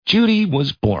Judy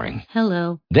was boring.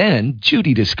 Hello. Then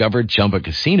Judy discovered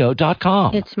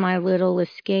ChumbaCasino.com. It's my little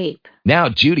escape. Now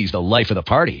Judy's the life of the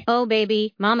party. Oh,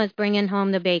 baby, mama's bringing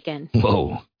home the bacon.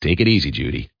 Whoa, take it easy,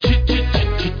 Judy.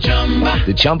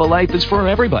 The Chumba life is for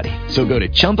everybody. So go to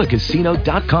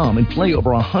ChumbaCasino.com and play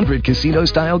over 100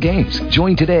 casino-style games.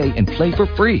 Join today and play for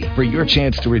free for your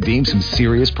chance to redeem some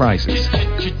serious prizes.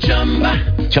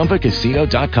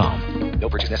 ChumbaCasino.com. No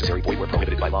purchase necessary. Void where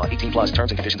prohibited by law. 18 plus terms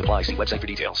and conditions apply. See website for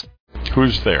details.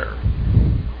 Who's there?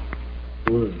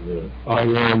 Who is there? I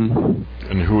am.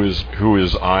 And who is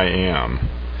I am?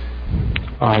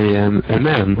 I am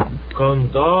MM.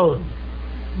 Come down,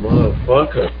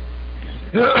 motherfucker.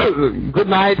 Good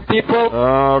night, people.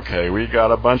 Okay, we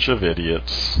got a bunch of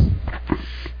idiots.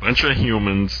 Bunch of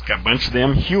humans. Got a bunch of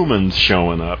them humans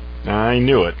showing up. I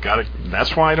knew it.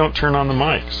 That's why I don't turn on the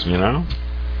mics, you know?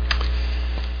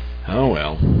 Oh,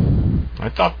 well. I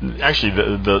thought, actually,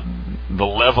 the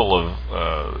level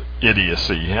of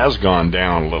idiocy has gone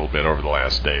down a little bit over the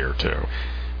last day or two.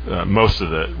 Most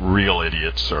of the real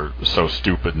idiots are so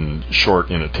stupid and short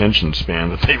in attention span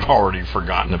that they've already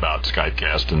forgotten about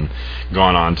Skypecast and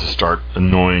gone on to start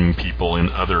annoying people in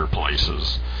other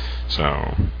places.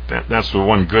 So that's the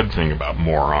one good thing about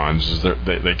morons, is that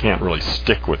they can't really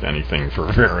stick with anything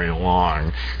for very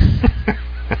long.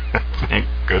 Thank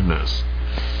goodness.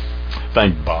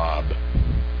 Thank Bob.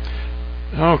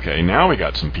 Okay, now we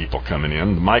got some people coming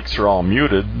in. The mics are all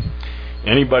muted.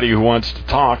 Anybody who wants to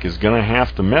talk is going to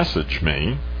have to message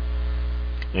me.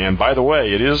 And by the way,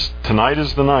 tonight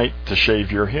is the night to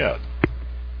shave your head.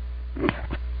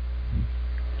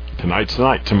 Tonight's the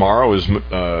night. Tomorrow is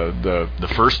the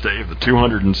first day of the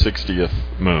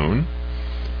 260th moon.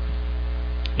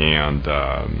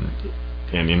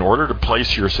 And in order to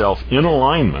place yourself in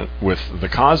alignment with the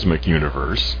cosmic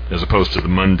universe, as opposed to the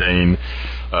mundane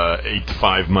 8 to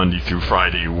 5 Monday through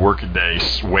Friday workday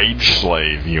wage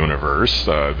slave universe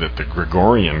that the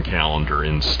Gregorian calendar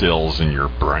instills in your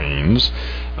brains,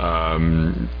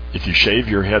 if you shave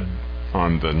your head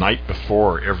on the night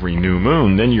before every new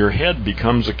moon, then your head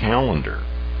becomes a calendar.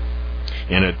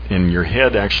 And your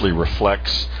head actually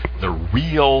reflects the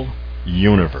real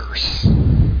universe.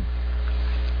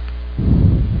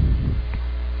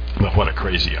 But what a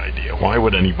crazy idea. Why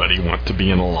would anybody want to be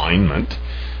in alignment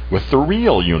with the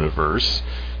real universe,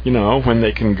 when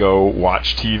they can go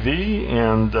watch TV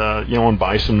and, and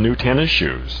buy some new tennis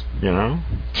shoes, Being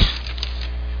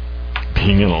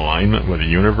in alignment with the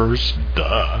universe?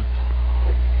 Duh.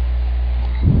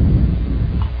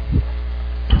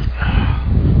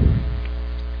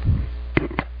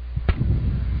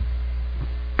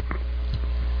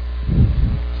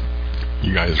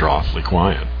 You guys are awfully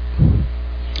quiet.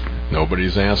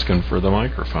 Nobody's asking for the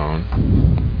microphone.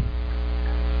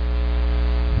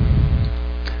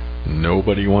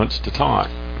 Nobody wants to talk.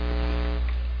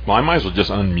 Well, I might as well just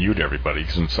unmute everybody,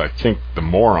 since I think the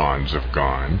morons have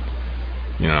gone.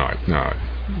 No.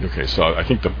 Okay, so I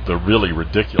think the really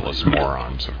ridiculous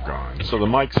morons have gone. So the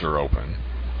mics are open.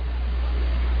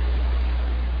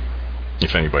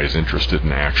 If anybody's interested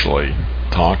in actually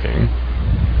talking.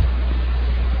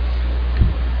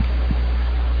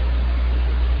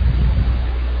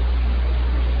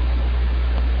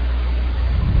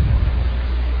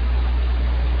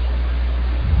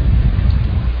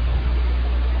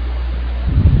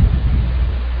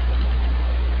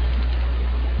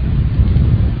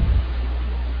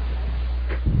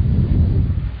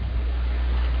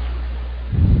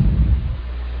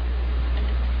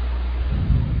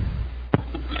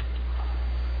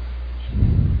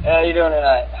 How you doing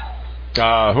tonight?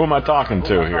 Who am I talking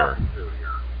to here?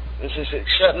 This is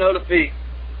Shut No Defeat.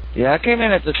 Yeah, I came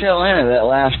in at the tail end of that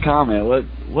last comment.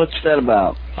 What's that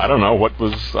about? I don't know. What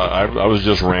was... I was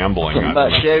just rambling. Something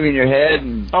about shaving your head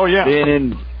and being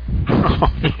in...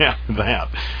 Yeah, that.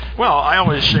 Well, I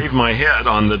always shave my head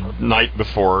on the night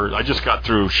before. I just got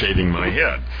through shaving my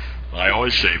head. I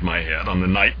always shave my head on the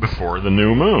night before the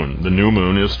new moon. The new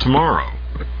moon is tomorrow.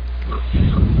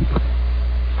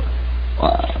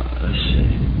 Wow, let's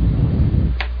see.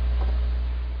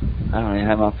 I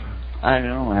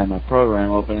don't have my program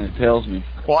open. It tells me.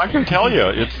 Well, I can tell you,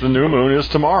 it's the new moon is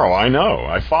tomorrow. I know.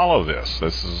 I follow this.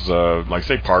 This is, like I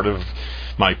say, part of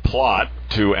my plot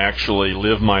to actually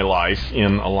live my life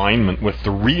in alignment with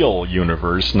the real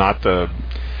universe, not the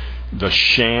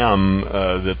sham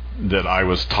that I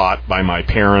was taught by my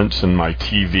parents and my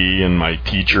TV and my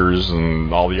teachers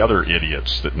and all the other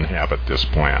idiots that inhabit this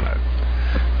planet.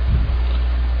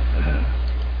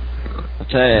 I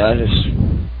tell you,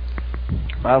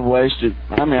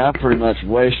 I pretty much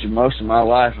wasted most of my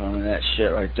life on that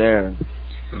shit right there.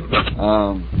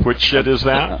 Which shit is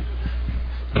that?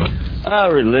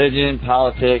 Religion,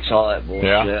 politics, all that bullshit.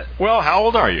 Yeah. Well, how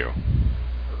old are you?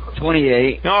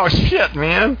 28. Oh, shit,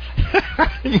 man.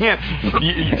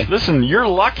 Listen, you're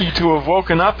lucky to have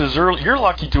woken up as early. You're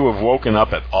lucky to have woken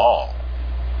up at all.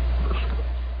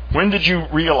 When did you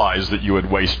realize that you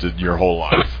had wasted your whole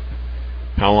life?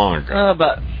 How long ago?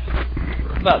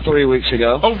 About 3 weeks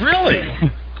ago. Oh,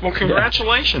 really? Well,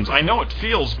 congratulations. I know it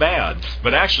feels bad,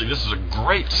 but actually this is a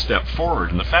great step forward,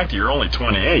 and the fact that you're only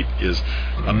 28 is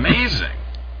amazing.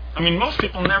 I mean, most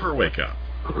people never wake up.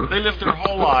 They live their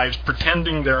whole lives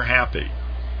pretending they're happy.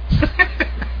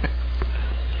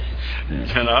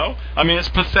 You know? I mean, it's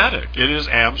pathetic. It is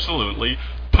absolutely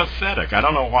pathetic. I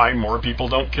don't know why more people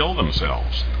don't kill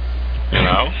themselves. You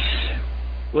know?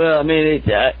 Well, I mean,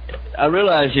 I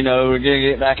realize, you know, we're going to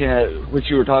get back into what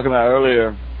you were talking about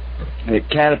earlier, the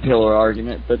caterpillar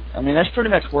argument, but, I mean, that's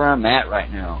pretty much where I'm at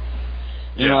right now.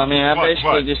 You know, I mean, I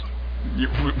basically just...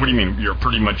 What do you mean? You're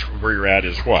pretty much where you're at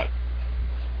is what?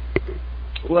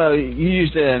 Well, you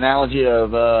used the analogy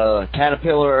of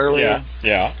caterpillar earlier.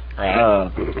 Yeah,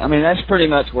 right. I mean, that's pretty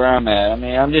much where I'm at. I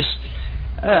mean, I'm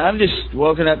just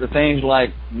woken up to things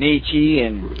like Nietzsche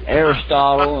and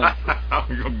Aristotle. And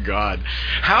oh God!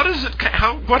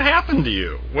 What happened to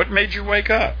you? What made you wake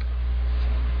up?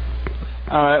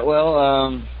 All right. Well,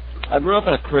 I grew up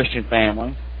in a Christian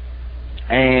family,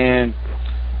 and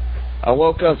I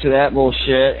woke up to that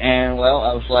bullshit, and well,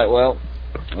 I was like, well,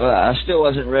 I still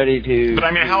wasn't ready to... But,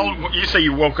 I mean, you say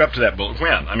you woke up to that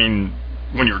when? I mean,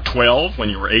 when you were 12, when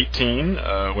you were 18,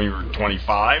 when you were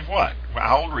 25, what?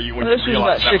 How old were you when you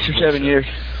realized that was bullshit?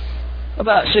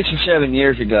 About 6 or 7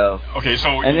 years ago. Okay,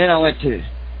 so... And then I went to...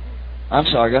 I'm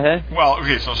sorry, go ahead. Well,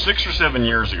 okay, so 6 or 7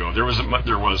 years ago, there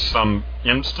was some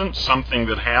instance, something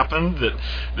that happened that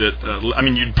I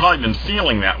mean, you'd probably been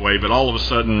feeling that way, but all of a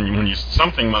sudden,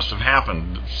 something must have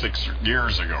happened 6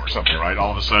 years ago or something, right?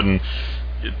 All of a sudden,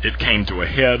 it came to a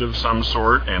head of some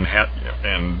sort, and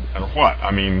what?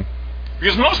 I mean,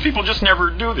 because most people just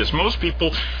never do this. Most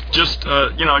people just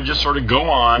just sort of go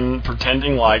on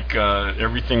pretending like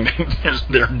everything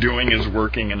they're doing is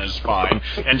working and is fine,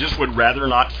 and just would rather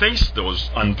not face those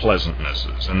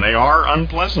unpleasantnesses, and they are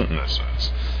unpleasantnesses.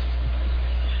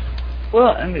 Well,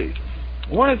 I mean,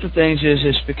 one of the things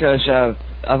is because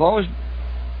I've always,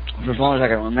 for as long as I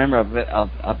can remember,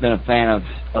 I've been a fan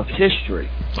of history.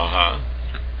 Uh-huh.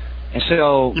 And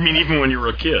so... You mean even when you were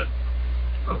a kid?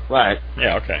 Right.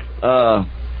 Yeah, okay.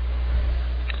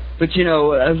 But, you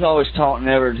know, I was always taught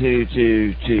never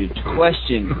to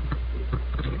question,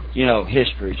 you know,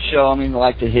 history. So, I mean,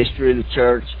 like the history of the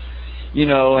church, you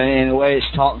know, and the way it's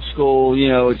taught in school, you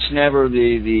know, it's never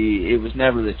it was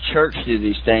never the church did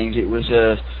these things. It was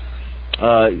the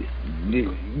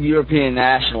European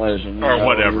nationalism. Or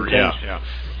whatever, yeah.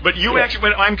 But you actually,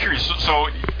 but I'm curious, so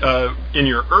in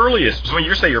your earliest, so when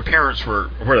you say your parents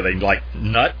were, what are they, like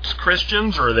nuts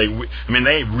Christians, or are they, I mean,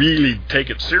 they really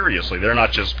take it seriously. They're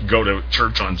not just go to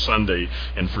church on Sunday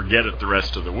and forget it the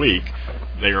rest of the week.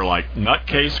 They are like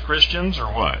nutcase Christians,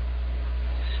 or what?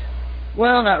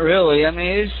 Well, not really. I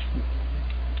mean,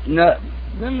 they're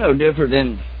no different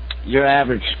than your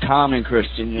average common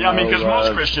Christian. I mean, because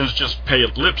most Christians just pay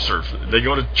it lip service. They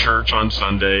go to church on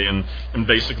Sunday and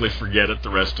basically forget it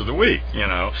the rest of the week, you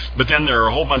know. But then there are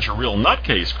a whole bunch of real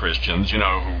nutcase Christians, you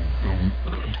know, who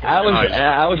I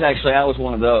was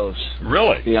one of those.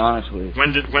 Really? To be honest with you.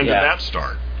 When did that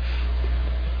start?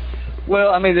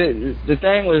 Well, I mean, the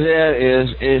thing with that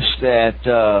is that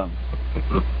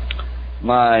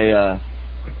my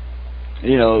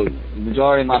you know, the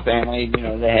majority of my family, you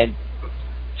know, they had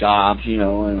jobs, you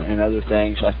know, and other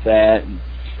things like that. And,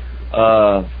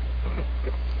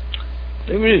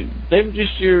 they were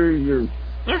just your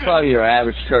probably your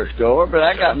average church goer, but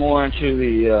I got more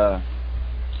into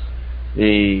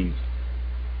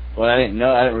well, I didn't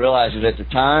realize it at the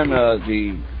time,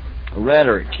 the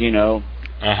rhetoric, you know.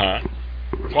 Uh-huh.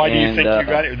 Why do you think you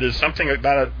got it? There's something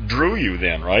about it drew you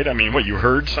then, right? I mean, what, you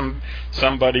heard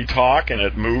somebody talk and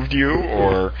it moved you,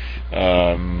 or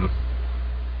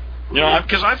you know,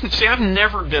 because I've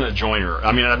never been a joiner.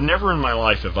 I mean, I've never in my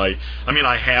life I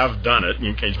have done it,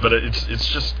 but it's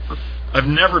just, I've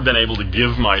never been able to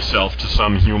give myself to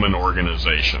some human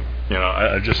organization. You know,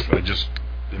 I just,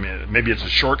 I mean, maybe it's a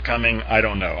shortcoming. I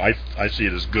don't know. I see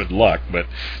it as good luck, but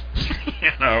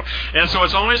you know. And so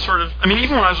it's only sort of, I mean,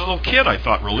 even when I was a little kid, I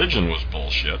thought religion was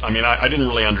bullshit. I mean, I didn't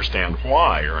really understand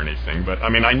why or anything, but I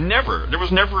mean, there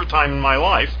was never a time in my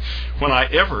life when I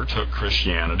ever took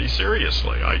Christianity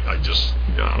seriously. I just,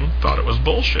 you know, thought it was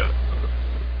bullshit,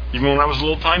 even when I was a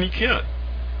little tiny kid.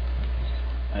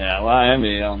 Yeah, well, I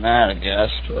envy you on that, I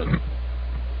guess, but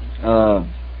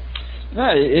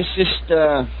no, it's just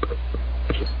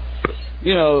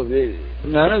you know,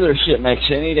 none of their shit makes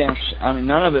any damn. I mean,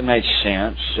 none of it makes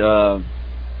sense.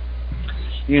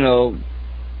 You know,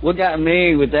 what got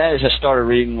me with that is I started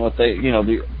reading what they, you know,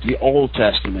 the Old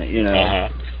Testament, you know,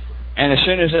 and as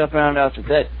soon as I found out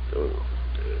that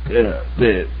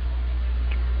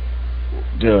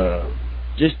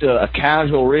just a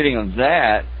casual reading of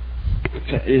that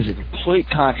is a complete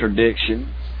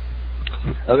contradiction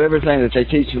of everything that they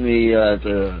teach in the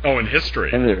in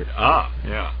history, in their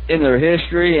in their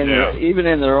history and even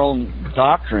in their own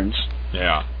doctrines,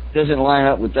 doesn't line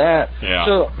up with that.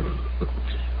 So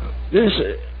this,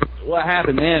 what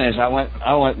happened then is I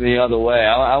went the other way.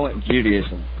 I went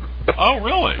Judaism. Oh,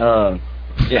 really?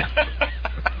 Yeah.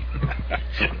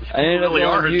 I You really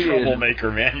are a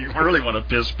troublemaker, man. You really want to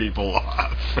piss people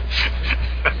off.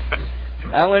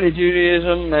 I went to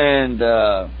Judaism, and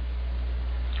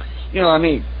you know, I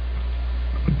mean,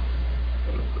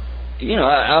 you know,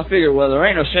 I figured, well, there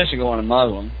ain't no sense in going to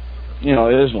Muslim, you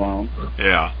know, Islam.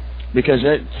 Yeah. Because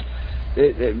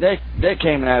that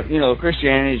came out, you know,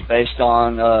 Christianity is based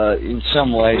on, in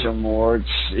some ways or more,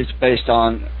 it's based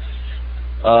on,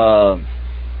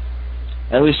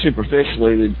 at least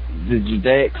superficially, the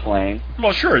Judaic claim.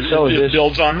 Well, sure, so it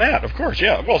builds on that, of course,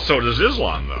 yeah. Well, so does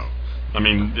Islam, though. I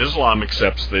mean, Islam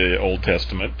accepts the Old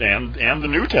Testament and the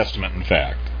New Testament, in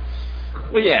fact.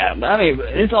 Well, yeah, I mean,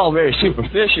 it's all very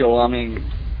superficial. I mean...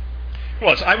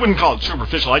 Well, I wouldn't call it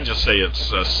superficial. I'd just say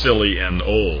it's silly and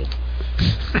old.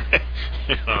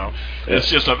 You know, it's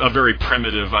just a very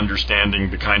primitive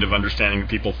understanding, the kind of understanding that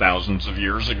people thousands of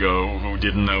years ago who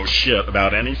didn't know shit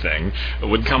about anything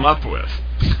would come up with.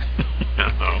 You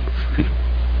know?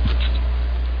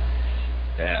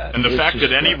 Yeah, and the fact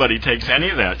that anybody takes any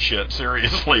of that shit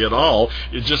seriously at all,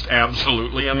 it just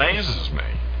absolutely amazes me.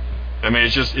 I mean,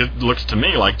 it looks to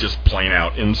me like just plain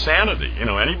out insanity. You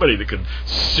know, anybody that could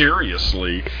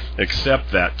seriously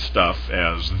accept that stuff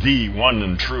as the one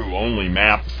and true only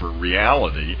map for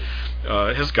reality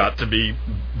has got to be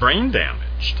brain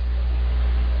damaged.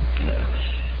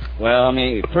 Well, I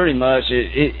mean, pretty much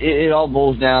it all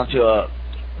boils down to a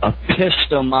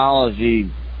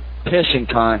epistemology pissing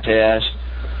contest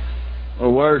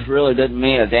where words really doesn't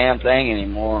mean a damn thing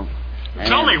anymore.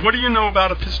 Tell me, what do you know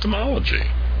about epistemology?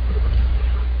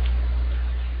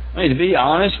 I mean, to be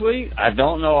honest with you, I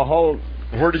don't know a whole.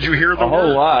 Where did you hear the word?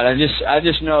 Whole lot. I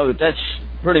just know that that's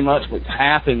pretty much what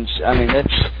happens. I mean,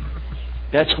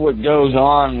 that's what goes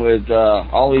on with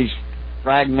all these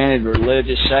fragmented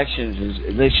religious sections.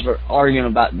 Is they start arguing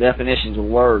about definitions of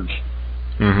words.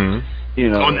 Mm-hmm. You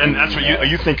know, and that's what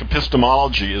you think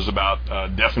epistemology is about,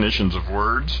 definitions of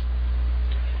words.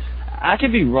 I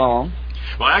could be wrong.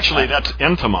 Well, actually, that's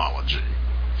entomology.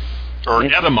 Or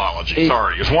etymology,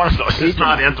 sorry. It's one of those. It's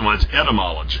not entomology, it's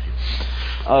etymology.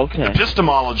 Okay.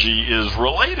 Epistemology is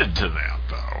related to that,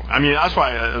 though. I mean, that's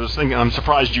why I was thinking, I'm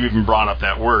surprised you even brought up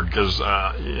that word, because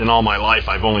in all my life,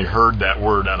 I've only heard that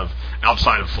word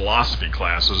outside of philosophy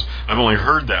classes. I've only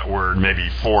heard that word maybe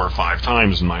 4 or 5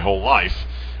 times in my whole life,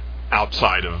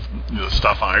 outside of the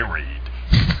stuff I read.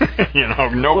 You know,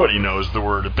 nobody knows the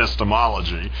word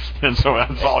epistemology, and so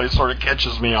that's always sort of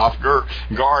catches me off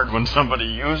guard when somebody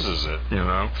uses it. You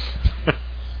know.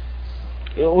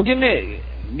 Well, give me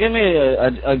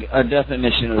a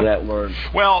definition of that word.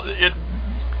 Well, I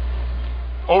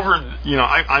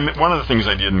one of the things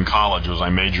I did in college was I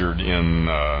majored in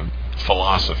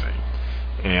philosophy,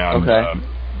 and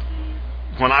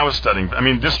when I was studying, I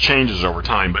mean, this changes over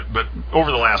time, but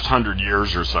over the last 100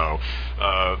 years or so,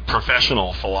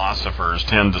 professional philosophers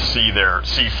tend to see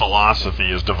philosophy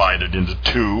as divided into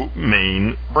 2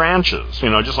 main branches. You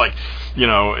know, just like, you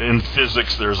know, in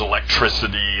physics there's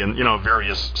electricity and, you know,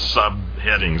 various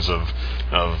subheadings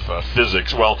of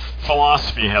physics. Well,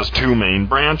 philosophy has 2 main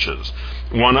branches.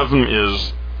 One of them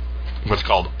is what's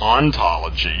called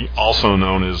ontology, also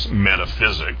known as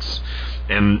metaphysics.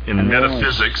 And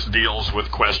metaphysics deals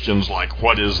with questions like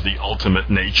what is the ultimate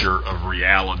nature of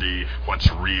reality,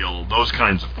 what's real. Those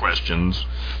kinds of questions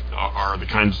are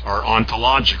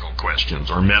ontological questions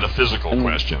or metaphysical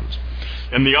questions.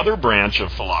 And the other branch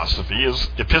of philosophy is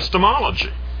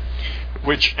epistemology,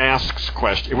 which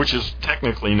is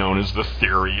technically known as the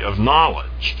theory of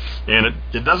knowledge. And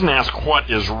it doesn't ask what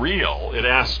is real. It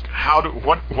asks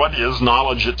what is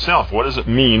knowledge itself? What does it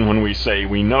mean when we say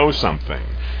we know something?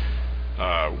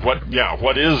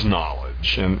 What is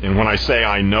knowledge? And when I say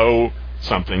I know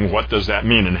something, what does that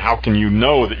mean? And how can you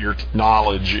know that your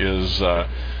knowledge is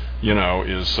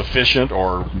sufficient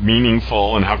or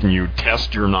meaningful? And how can you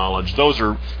test your knowledge? Those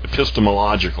are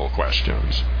epistemological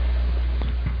questions.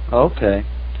 Okay.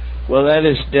 Well, that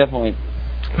is definitely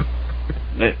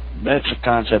that's a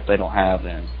concept they don't have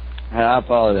then. I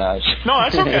apologize. No,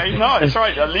 that's okay. No, it's all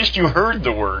right. At least you heard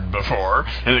the word before,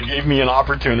 and it gave me an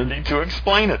opportunity to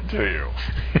explain it to you.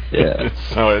 Yeah.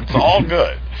 So it's all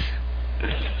good.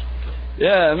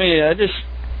 Yeah, I mean, I just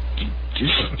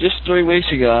 3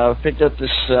 weeks ago, I picked up this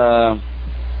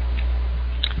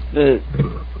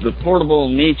the portable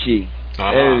Nietzsche,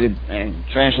 edited and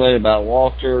translated by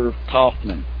Walter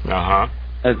Kaufman. I've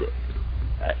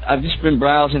just been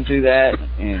browsing through that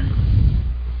and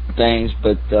things,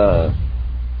 but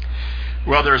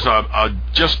well, there's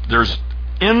there's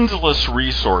endless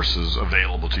resources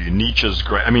available to you. Nietzsche's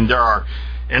great. I mean, there are,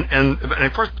 and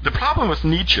of course, the problem with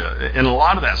Nietzsche and a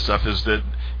lot of that stuff is that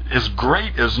as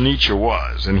great as Nietzsche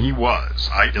was, and he was,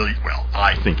 I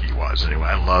think he was anyway.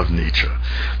 I love Nietzsche,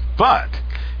 but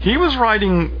he was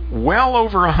writing well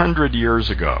over 100 years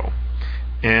ago,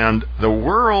 and the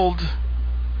world,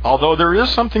 although there is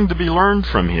something to be learned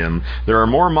from him, there are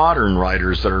more modern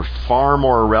writers that are far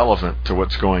more relevant to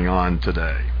what's going on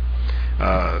today.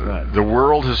 The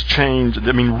world has changed.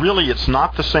 I mean, really, it's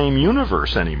not the same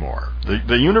universe anymore.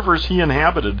 The universe he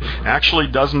inhabited actually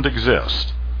doesn't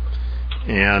exist.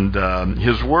 And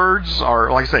his words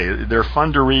are, like I say, they're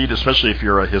fun to read, especially if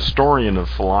you're a historian of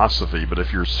philosophy. But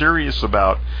if you're serious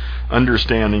about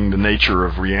understanding the nature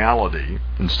of reality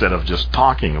instead of just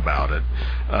talking about it,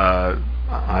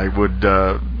 I would,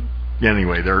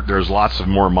 anyway, there's lots of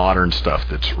more modern stuff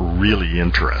that's really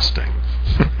interesting.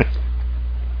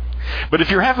 But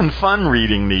if you're having fun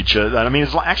reading Nietzsche, I mean,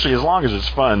 as long as it's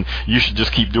fun, you should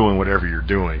just keep doing whatever you're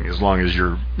doing, as long as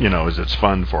you're, as it's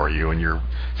fun for you and you're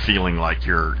feeling like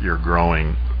you're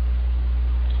growing.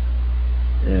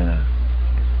 Yeah.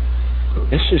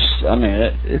 It's just, I mean,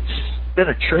 it's been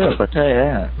a trip, I tell you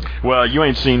that. Well, you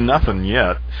ain't seen nothing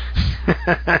yet.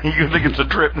 You think it's a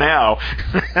trip now.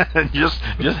 Just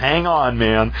hang on,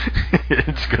 man.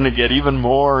 It's going to get even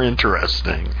more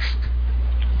interesting.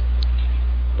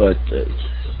 But,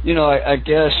 I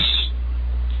guess,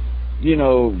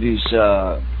 these,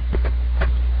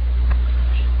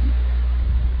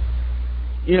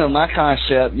 my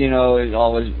concept, is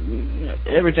always,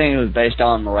 everything was based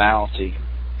on morality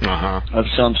of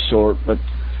some sort. But,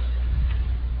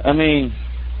 I mean,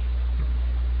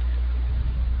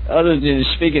 other than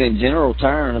speaking in general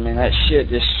terms, I mean, that shit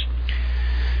just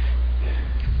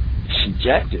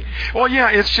subjective. Well,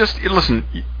 yeah, it's just, listen,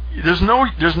 there's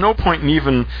no point in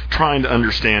even trying to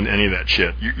understand any of that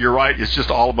shit. You're right, it's just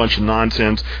all a bunch of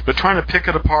nonsense, but trying to pick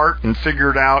it apart and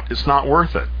figure it out, it's not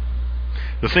worth it.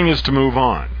 The thing is to move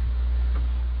on.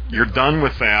 You're done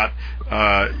with that.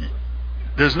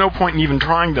 There's no point in even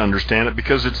trying to understand it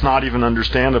because it's not even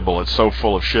understandable. It's so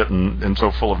full of shit and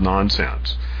so full of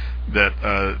nonsense that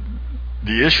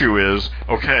the issue is,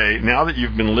 okay, now that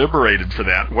you've been liberated for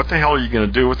that, what the hell are you going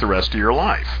to do with the rest of your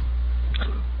life?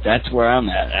 That's where I'm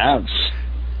at.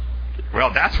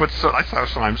 Well, that's what's so.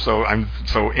 I'm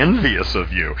so envious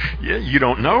of you. You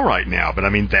don't know right now, but I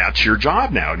mean that's your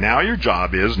job now. Now your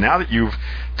job is, now that you've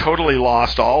totally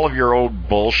lost all of your old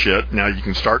bullshit, now you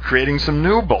can start creating some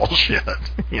new bullshit. But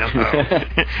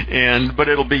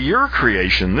it'll be your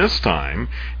creation this time,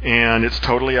 and it's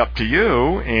totally up to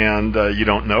you. And you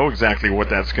don't know exactly what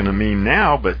that's going to mean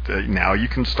now, but now you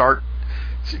can start.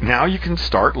 Now you can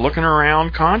start looking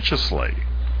around consciously,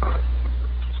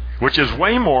 which is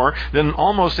way more than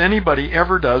almost anybody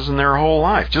ever does in their whole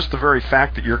life. Just the very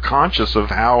fact that you're conscious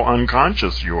of how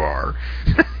unconscious you are,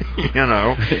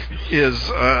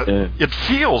 is it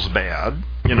feels bad.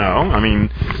 I mean,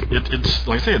 it's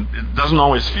like I say, it doesn't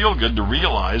always feel good to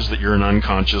realize that you're an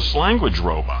unconscious language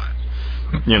robot.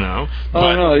 But, no,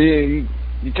 you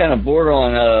kind of border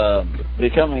on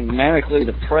becoming manically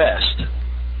depressed.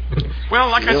 Well,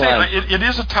 like I say, it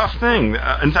is a tough thing.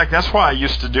 In fact, that's why I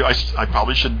used to do, I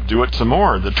probably should do it some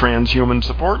more, the transhuman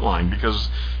support line, because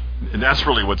that's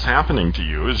really what's happening to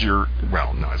you is no,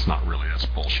 it's not really, that's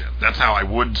bullshit. That's how I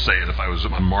would say it if I was a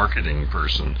marketing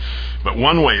person. But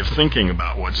one way of thinking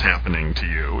about what's happening to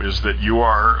you is that you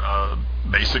are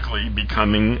basically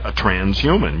becoming a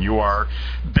transhuman. You are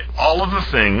all of the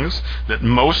things that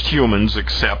most humans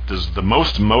accept as the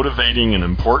most motivating and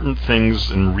important things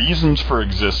and reasons for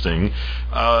existing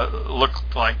look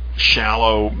like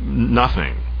shallow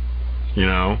nothing,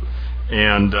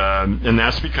 and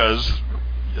that's because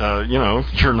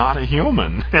you're not a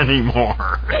human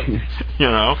anymore,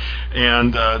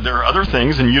 and there are other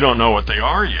things and you don't know what they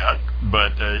are yet,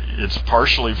 but it's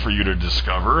partially for you to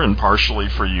discover and partially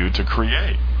for you to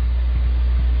create.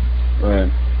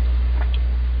 Right.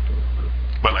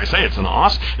 But like I say,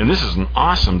 and this is an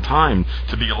awesome time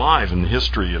to be alive in the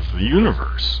history of the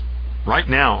universe. Right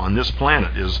now on this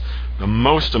planet is the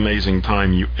most amazing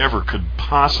time you ever could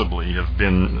possibly have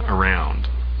been around.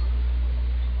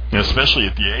 And especially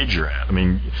at the age you're at. I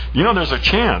mean, you know, there's a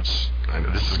chance, I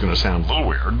know this is going to sound a little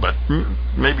weird, but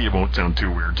maybe it won't sound too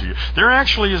weird to you. There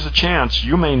actually is a chance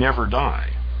you may never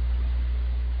die.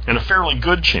 And a fairly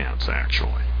good chance,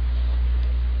 actually.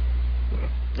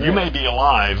 You may be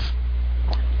alive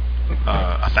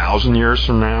 1,000 years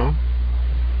from now.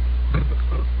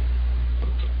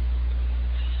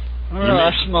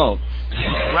 I smoke.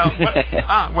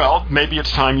 Well, maybe it's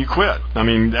time you quit. I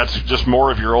mean, that's just more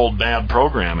of your old bad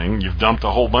programming. You've dumped a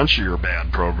whole bunch of your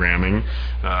bad programming.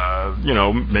 You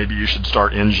know, maybe you should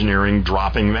start engineering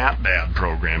dropping that bad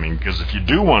programming, because if you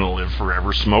do want to live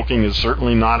forever, smoking is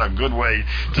certainly not a good way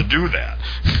to do that.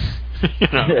 You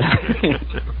know?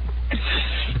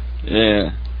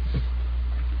 Yeah.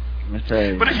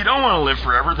 But if you don't want to live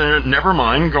forever, then never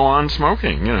mind, go on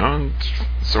smoking. You know,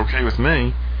 it's okay with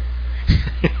me.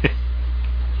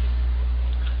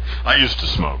 I used to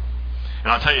smoke,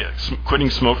 and I'll tell you, quitting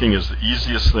smoking is the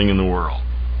easiest thing in the world.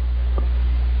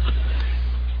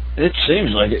 It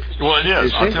seems like it. Well, it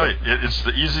is. I'll tell you, it's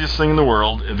the easiest thing in the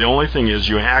world. The only thing is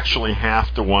you actually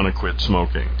have to want to quit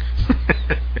smoking.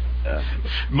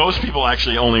 Most people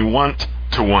actually only want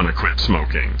to quit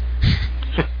smoking.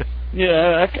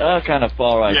 Yeah, I kind of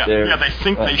fall there. Yeah, they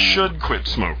think they should quit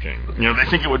smoking. You know, they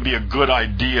think it would be a good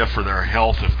idea for their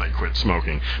health if they quit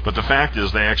smoking. But the fact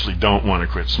is they actually don't want to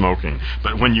quit smoking.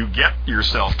 But when you get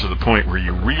yourself to the point where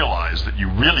you realize that you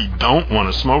really don't want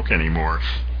to smoke anymore,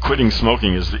 quitting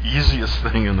smoking is the easiest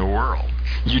thing in the world.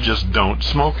 You just don't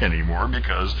smoke anymore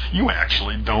because you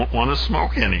actually don't want to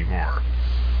smoke anymore.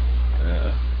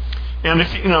 And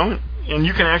if you know... And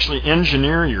you can actually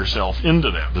engineer yourself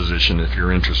into that position if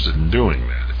you're interested in doing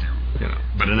that. If you know.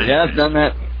 But I've done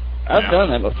that. I've done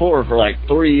that before for like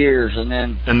 3 years, and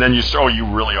then you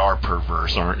really are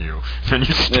perverse, aren't you? Then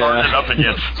you start it up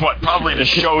again. Probably to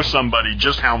show somebody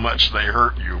just how much they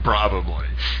hurt you, probably.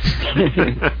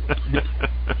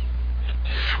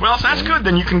 Well, if that's good,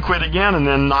 then you can quit again and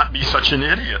then not be such an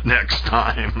idiot next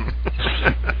time.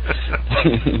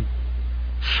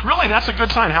 Really, that's a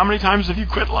good sign. How many times have you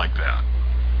quit like that?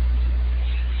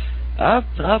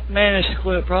 I've managed to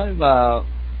quit probably about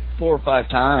 4 or 5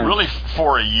 times. Really,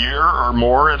 for a year or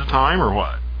more at a time, or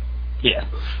what? Yeah.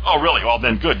 Oh, really? Well,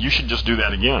 then good. You should just do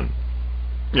that again.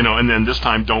 You know, and then this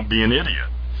time don't be an idiot.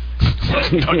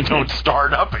 don't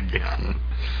start up again.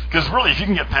 Because really, if you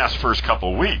can get past the first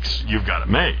couple of weeks, you've got it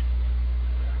made.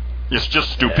 It's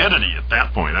just stupidity at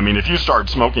that point. I mean, if you start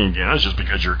smoking again, it's just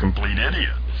because you're a complete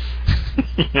idiot.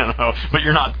 You know, but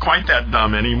you're not quite that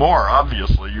dumb anymore.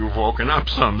 Obviously, you've woken up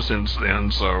some since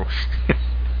then. So,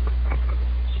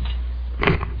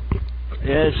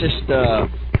 yeah, it's just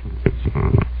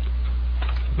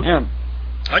yeah.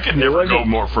 I could never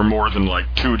go for more than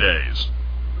like 2 days.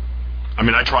 I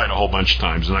mean, I tried a whole bunch of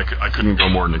times, and I couldn't go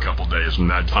more than a couple of days, and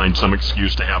I'd find some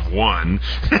excuse to have one,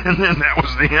 and then that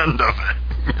was the end of it.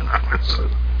 You know.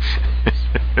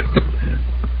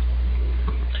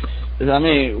 I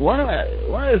mean, one of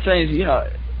the things, you know,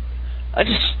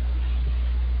 because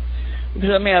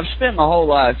I mean, I've spent my whole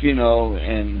life, you know,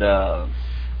 and God,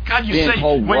 you say,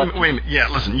 wait a minute, yeah,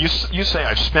 listen, you say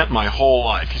I've spent my whole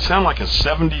life. You sound like a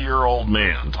 70-year-old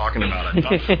man talking about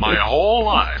it. My whole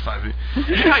life.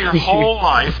 You got your whole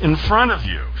life in front of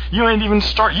you. You ain't even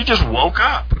start. You just woke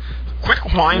up. Quit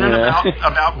whining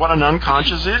about what an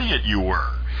unconscious idiot you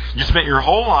were. You spent your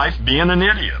whole life being an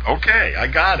idiot. Okay, I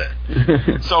got it.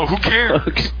 So who cares?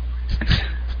 Okay.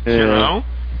 You know?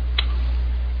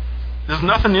 There's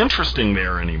nothing interesting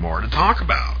there anymore to talk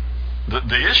about.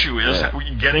 The issue is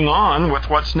getting on with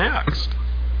what's next.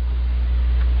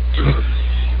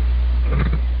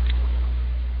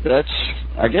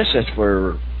 I guess that's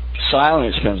where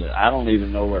silence comes in. I don't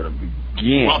even know where to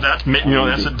begin. Well, that's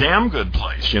a damn good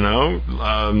place, you know.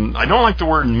 I don't like the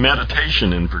word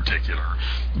meditation in particular,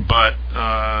 but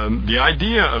the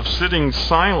idea of sitting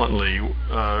silently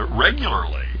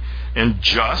regularly and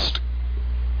just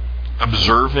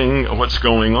observing what's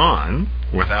going on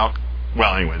without,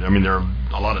 well, anyway, I mean, there are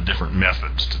a lot of different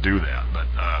methods to do that, but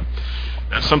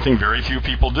that's something very few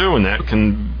people do, and that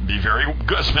can be very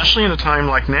good, especially in a time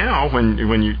like now when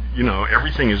you know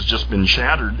everything has just been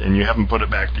shattered and you haven't put it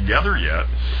back together yet.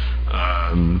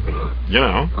 You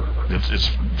know, it's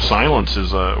silence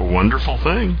is a wonderful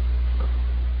thing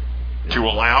to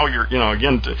allow your, you know,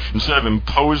 again, instead of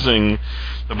imposing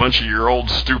a bunch of your old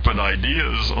stupid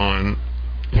ideas on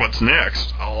what's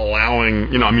next,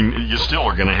 allowing, you know, I mean, you still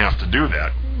are going to have to do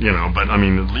that, you know, but I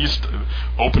mean, at least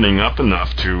opening up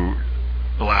enough to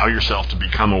allow yourself to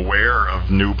become aware of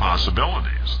new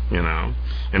possibilities, you know.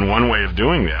 And one way of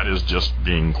doing that is just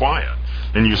being quiet.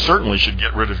 And you certainly should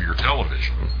get rid of your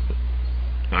television.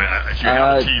 If you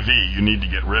have a TV, you need to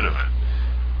get rid of it.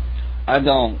 I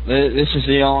don't. This is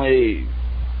the only...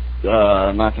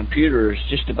 my computer is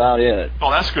just about it.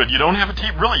 Oh, that's good. You don't have a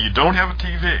TV? Really, you don't have a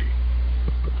TV?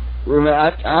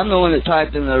 I'm the one that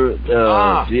typed in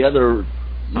the other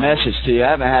message to you. I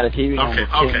haven't had a TV in over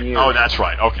 10 years. Oh, that's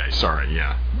right. Okay, sorry.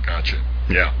 Yeah, gotcha.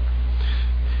 Yeah.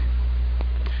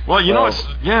 Well, you know, it's...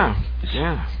 Yeah.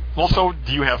 Well, so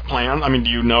do you have plans? I mean, do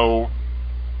you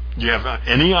have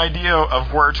any idea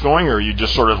of where it's going, or are you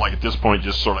just sort of like at this point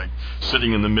just sort of like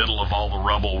sitting in the middle of all the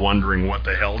rubble wondering what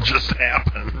the hell just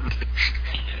happened?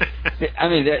 I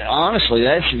mean, honestly,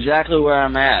 that's exactly where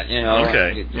I'm at, you know.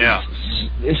 Okay, yeah.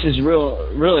 This is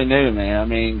really new to me. I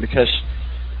mean, because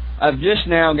I've just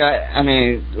now got, I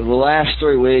mean, the last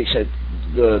 3 weeks,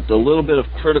 the little bit of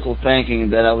critical thinking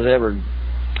that I was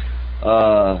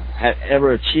had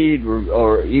ever achieved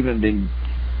or even been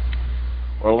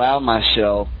or allowed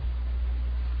myself,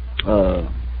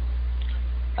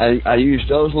 I used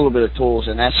those little bit of tools,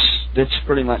 and that's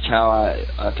pretty much how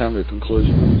I come to the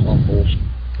conclusion on bullshit.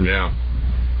 Yeah.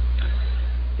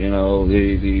 You know,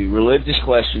 the religious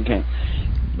question came,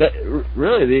 but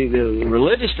really the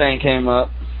religious thing came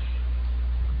up.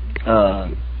 How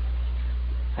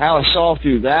I saw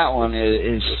through that one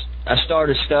is I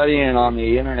started studying on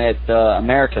the internet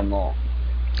American law.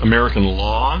 American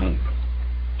law?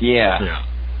 Yeah. Yeah.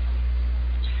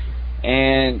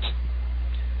 And,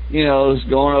 you know, I was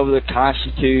going over the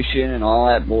Constitution and all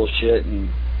that bullshit, and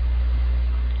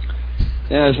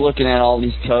then I was looking at all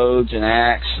these codes and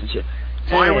acts and shit.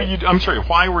 Why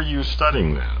were you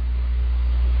studying that?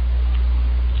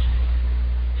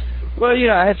 Well, you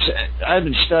know, I've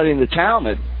been studying the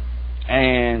Talmud,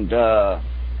 and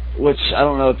which I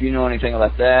don't know if you know anything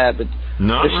about that, but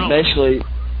Not it's really. basically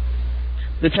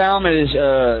the Talmud is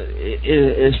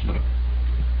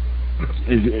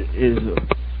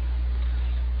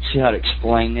see how to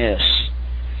explain this.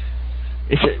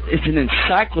 It's an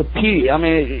encyclopedia. I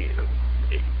mean,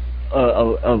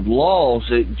 of laws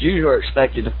that Jews are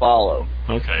expected to follow.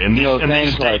 Okay, and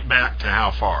these date back to how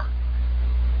far?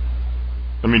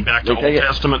 I mean, back to Old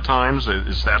Testament times?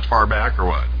 Is that far back or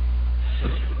what?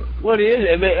 Well, it is.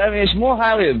 I mean, it's more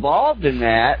highly involved than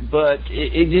that, but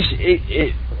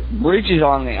it breaches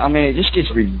on the. I mean, it just gets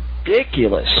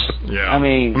ridiculous. Yeah. I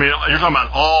mean, you're talking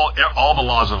about all the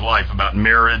laws of life, about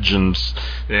marriage and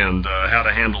how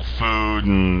to handle food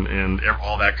and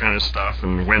all that kind of stuff,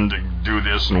 and when to do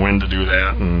this and when to do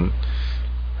that, and.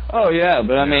 Oh yeah,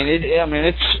 but I mean,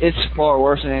 it's far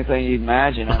worse than anything you'd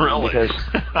imagine. Really? Because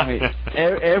I mean,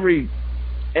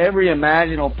 every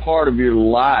imaginable part of your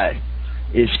life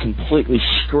is completely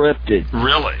scripted.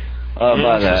 Really? By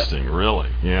that. Interesting. Really?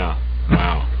 Yeah.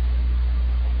 Wow.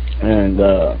 And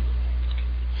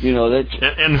you know that's.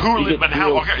 And who? But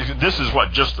how? Okay, this is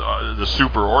what just the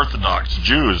super Orthodox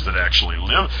Jews that actually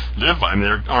live by. I mean,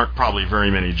 there aren't probably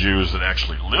very many Jews that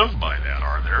actually live by that,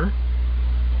 are there?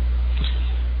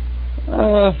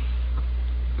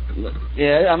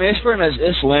 Yeah, I mean, it's pretty much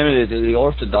limited to the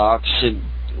Orthodox,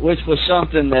 which was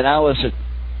something that I was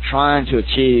trying to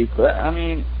achieve. But I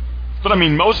mean,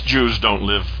 most Jews don't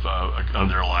live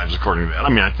their lives according to that. I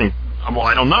mean, I think. Well,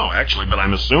 I don't know actually, but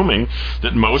I'm assuming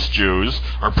that most Jews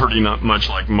are pretty much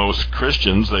like most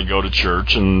Christians. They go to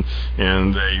church and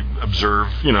they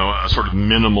observe, you know, a sort of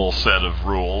minimal set of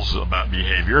rules about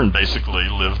behavior and basically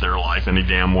live their life any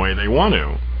damn way they want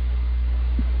to.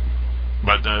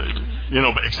 But, you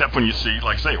know, except when you see,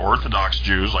 like, say, Orthodox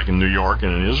Jews, like in New York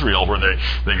and in Israel, where they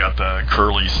got the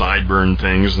curly sideburn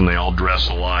things and they all dress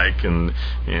alike and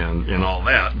all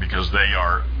that, because they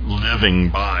are living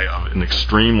by an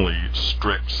extremely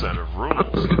strict set of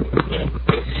rules.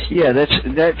 Yeah, that's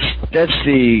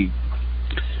the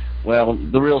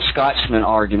real Scotsman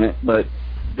argument, but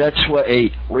that's what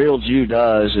a real Jew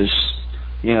does is,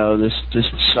 you know, this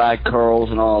side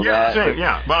curls and all that.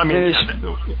 But I mean,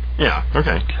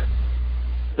 okay.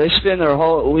 They spend their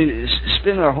whole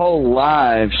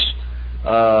lives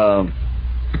going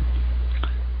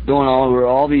over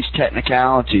all these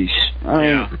technicalities. I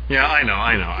mean, I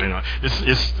know.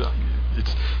 It's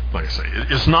like I say,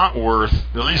 it's not worth,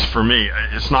 at least for me,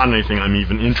 it's not anything I'm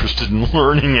even interested in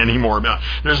learning anymore about.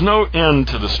 There's no end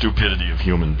to the stupidity of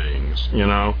human beings, you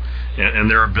know,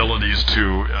 and their abilities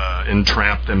to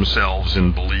entrap themselves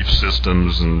in belief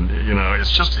systems, and, you know,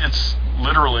 it's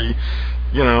literally,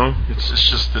 you know, it's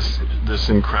just this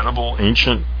incredible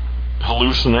ancient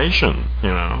hallucination, you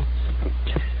know.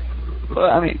 Well,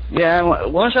 I mean, yeah,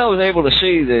 once I was able to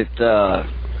see that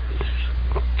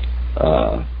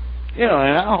You know,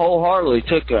 and I wholeheartedly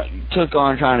took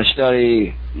on trying to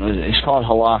study. It's called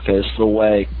halakha. It's the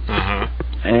way.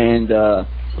 And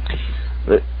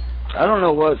but I don't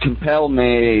know what compelled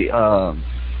me to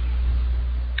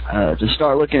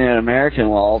start looking at American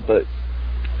law, but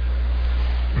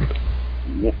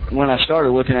when I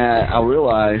started looking at it, I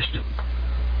realized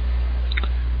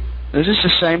it's just the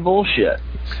same bullshit.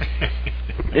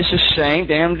 It's the same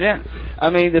damn thing. I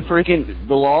mean,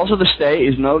 the laws of the state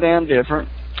is no damn different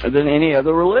than any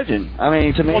other religion. I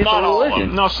mean, to me, it's not a all of religion.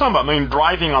 them. No, some of them. I mean,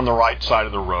 driving on the right side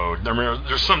of the road. I mean,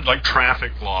 there's some, like,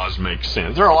 traffic laws make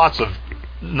sense. There are lots of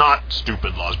not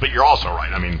stupid laws, but you're also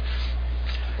right. I mean,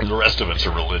 the rest of it's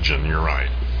a religion. You're right.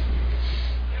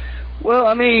 Well,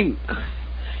 I mean,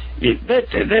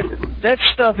 that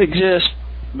stuff exists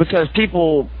because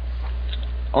people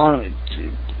on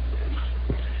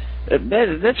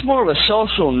that's more of a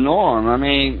social norm. I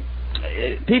mean,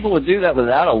 people would do that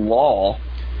without a law.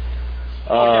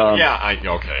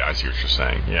 I see what you're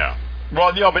saying. Yeah.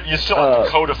 Well, yeah, but you still have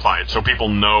to codify it so people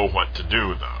know what to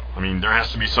do, though. I mean, there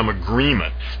has to be some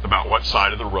agreement about what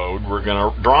side of the road we're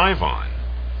going to drive on.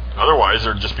 Otherwise,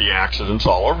 there'd just be accidents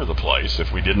all over the place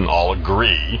if we didn't all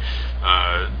agree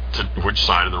to which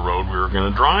side of the road we were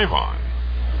going to drive on.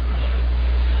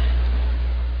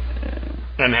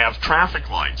 And have traffic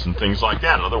lights and things like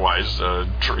that. Otherwise,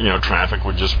 traffic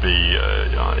would just be,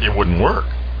 it wouldn't work.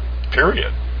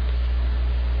 Period.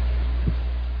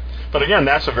 But again,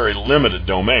 that's a very limited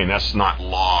domain. That's not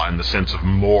law in the sense of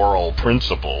moral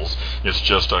principles. It's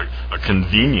just a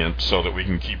convenience so that we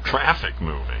can keep traffic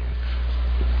moving.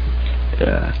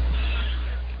 Yeah.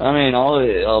 I mean,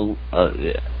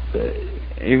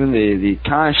 even the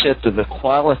concept of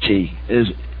equality is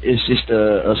just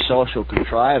a social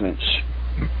contrivance.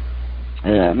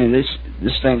 I mean, this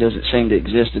thing doesn't seem to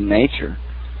exist in nature.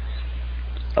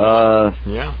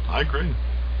 Yeah, I agree.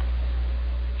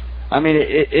 I mean,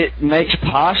 it makes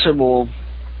possible.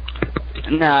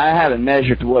 Now, I haven't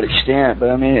measured to what extent, but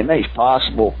I mean, it makes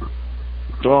possible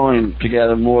throwing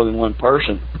together more than one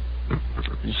person.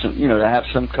 To have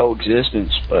some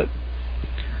coexistence, but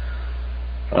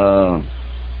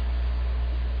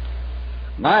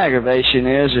my aggravation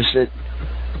is that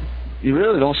you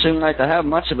really don't seem like to have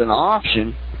much of an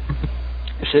option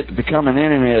except to become an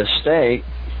enemy of the state.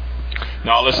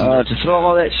 No, listen. To throw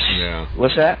all that. Yeah.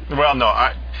 What's that? Well, no,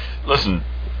 listen.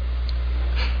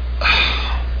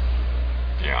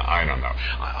 Yeah, I don't know.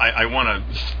 I want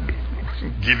to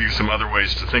give you some other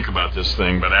ways to think about this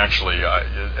thing, but actually,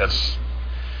 I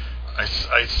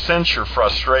sense your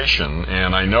frustration,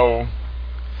 and I know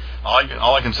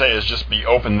all I can say is just be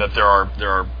open that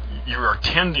you are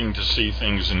tending to see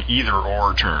things in either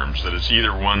or terms, that it's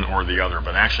either one or the other,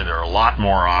 but actually there are a lot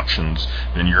more options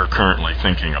than you're currently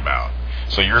thinking about.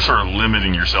 So you're sort of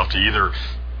limiting yourself to either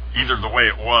the way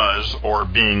it was or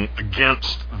being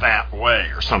against that way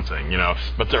or something,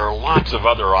 But there are lots of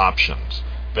other options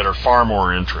that are far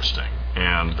more interesting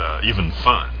and even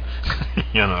fun,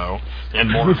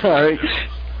 and more. Right.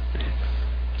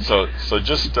 So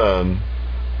just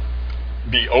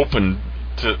be open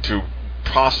to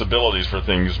possibilities for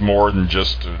things more than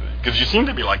just because you seem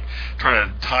to be like trying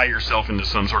to tie yourself into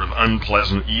some sort of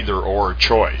unpleasant either or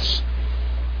choice.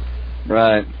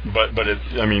 Right. But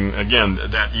again,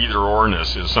 that either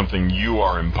orness is something you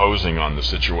are imposing on the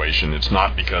situation. It's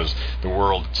not because the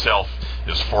world itself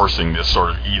is forcing this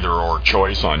sort of either or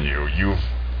choice on you.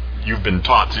 You've been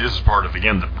taught. See, this is part of,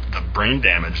 again, the brain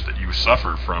damage that you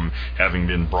suffer from having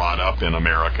been brought up in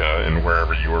America and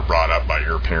wherever you were brought up by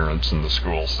your parents and the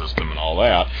school system and all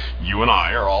that. You and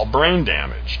I are all brain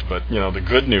damaged. But, the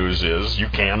good news is you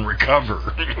can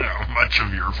recover, much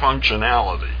of your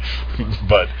functionality.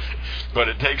 But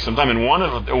it takes some time. And one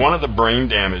of the brain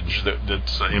damage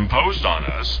that's imposed on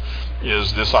us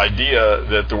is this idea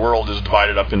that the world is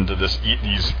divided up into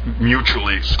these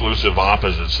mutually exclusive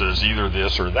opposites as either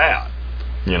this or that,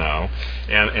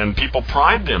 and people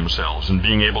pride themselves in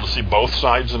being able to see both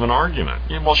sides of an argument.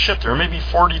 Well, shit, there may be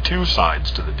 42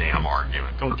 sides to the damn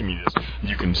argument. Don't give me this.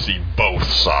 You can see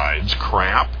both sides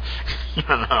crap,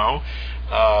 The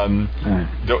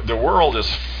world is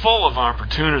full of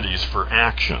opportunities for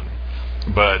action.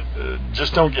 But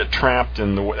just don't get trapped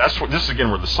in the way. This is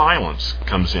again where the silence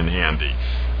comes in handy.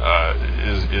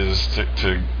 Is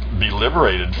to be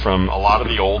liberated from a lot of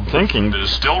the old thinking that is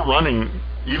still running,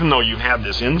 even though you've had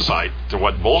this insight to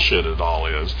what bullshit it all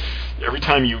is. Every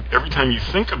time you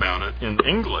think about it in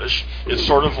English, it's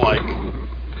sort of like,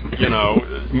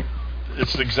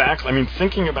 it's exactly.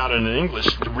 Thinking about it in English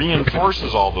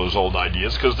reinforces all those old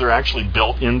ideas because they're actually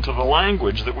built into the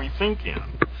language that we think in.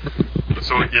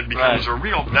 So it becomes a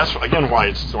real. That's again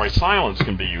why silence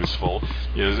can be useful.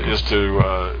 Is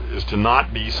to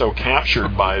not be so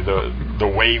captured by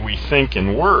the way we think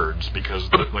in words,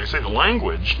 because like I say, the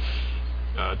language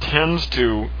tends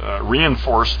to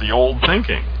reinforce the old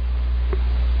thinking.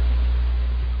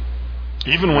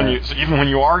 Even when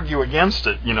you argue against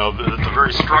it, the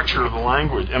very structure of the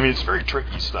language. I mean, it's very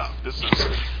tricky stuff. This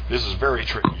is very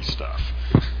tricky stuff.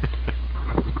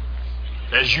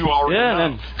 As you already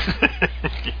know.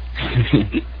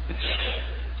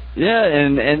 Yeah,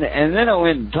 and then I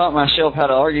went and taught myself how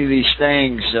to argue these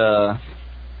things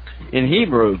in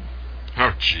Hebrew.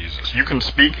 Oh, Jesus. You can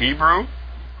speak Hebrew?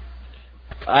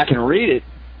 I can read it.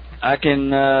 I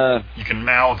can... You can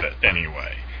mouth it,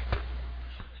 anyway.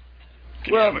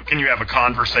 Can you have a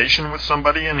conversation with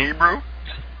somebody in Hebrew?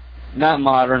 Not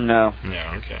modern, no.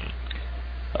 Yeah, okay.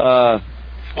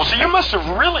 Well, so you must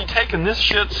have really taken this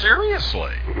shit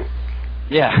seriously.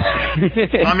 Yeah.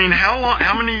 I mean,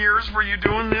 how many years were you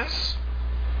doing this?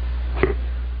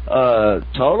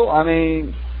 Total? I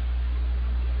mean,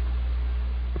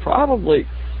 probably.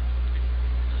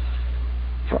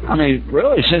 I mean,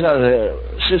 really, since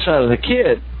I was a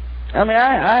kid. I mean,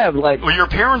 I have like. Well, your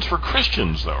parents were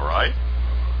Christians, though, right?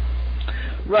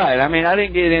 Right. I mean, I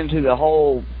didn't get into the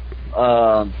whole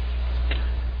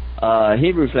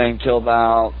Hebrew thing till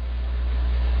about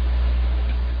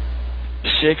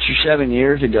 6 or 7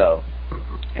 years ago,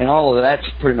 and all of that's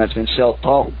pretty much been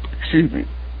self-taught. Excuse me.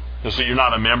 So you're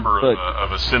not a member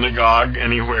of a synagogue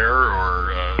anywhere,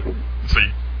 or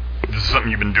this is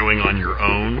something you've been doing on your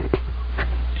own?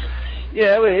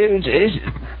 Yeah, it's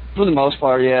for the most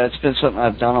part. Yeah, it's been something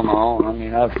I've done on my own. I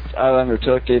mean, I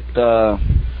undertook it.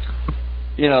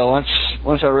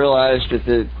 Once I realized that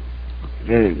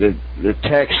the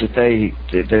text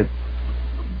that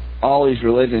all these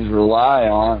religions rely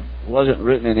on wasn't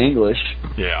written in English.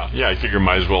 Yeah, I figure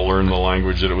might as well learn the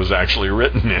language that it was actually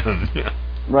written in. Yeah.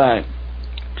 Right.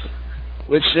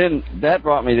 Which then that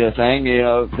brought me to a thing.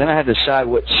 Then I had to decide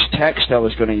which text I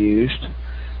was going to use.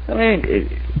 I mean,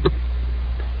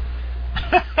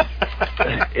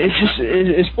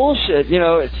 it's bullshit.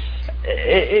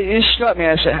 It struck me.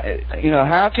 I said,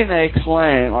 how can they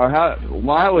claim, or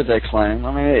why would they claim?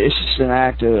 I mean, it's just an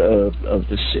act of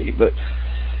deceit. But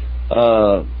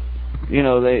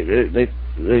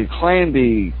they claim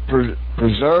the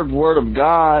preserved Word of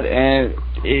God, and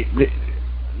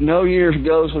no years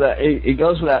goes without it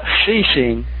goes without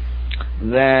ceasing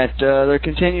that they're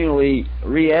continually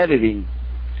re-editing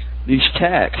these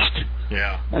texts.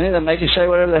 Yeah. I mean, they make you say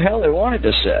whatever the hell they wanted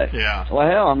to say. Yeah. Well,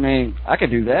 hell, I mean, I could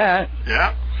do that.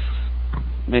 Yeah.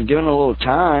 I mean, given a little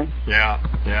time. Yeah.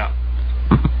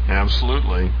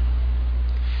 Absolutely.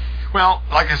 Well,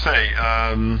 like I say,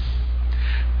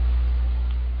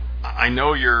 I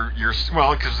know you're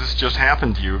well, because this just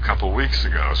happened to you a couple of weeks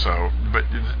ago. But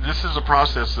this is a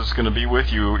process that's going to be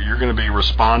with you. You're going to be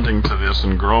responding to this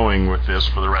and growing with this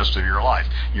for the rest of your life.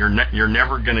 You're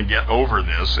never going to get over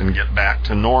this and get back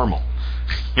to normal.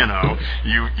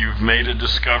 You've made a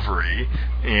discovery,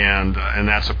 and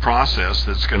that's a process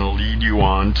that's going to lead you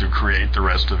on to create the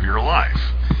rest of your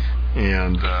life.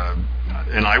 And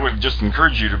I would just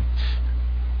encourage you to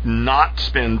not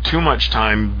spend too much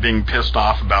time being pissed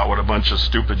off about what a bunch of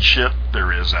stupid shit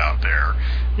there is out there,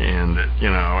 and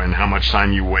and how much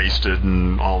time you wasted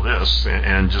and all this,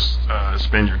 and just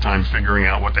spend your time figuring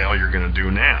out what the hell you're going to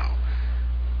do now.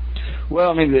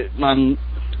 Well, I mean,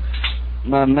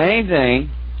 my main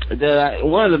thing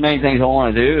one of the main things I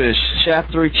want to do is have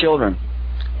 3 children.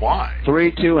 Why?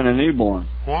 3, 2, and a newborn.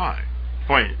 Why?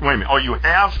 Wait a minute. Oh, you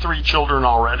have 3 children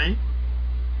already?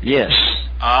 Yes.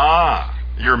 Ah.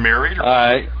 You're married? All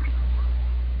right.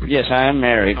 Yes, I am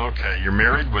married. Okay, you're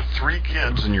married with 3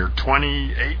 kids, and you're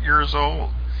 28 years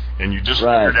old, and you just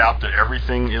figured out that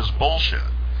everything is bullshit.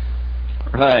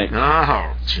 Right.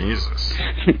 Oh, Jesus.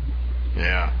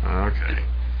 Yeah. Okay.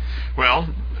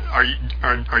 Well, are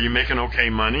you making okay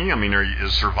money? I mean,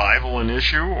 is survival an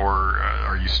issue, or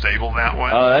are you stable that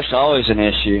way? Oh, that's always an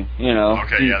issue.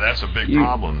 Okay, yeah, that's a big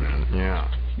problem then. Yeah.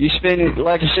 You spend,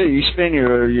 like I said,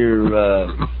 your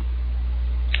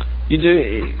you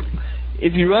do,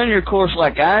 if you run your course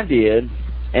like I did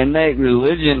and make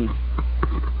religion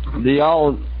the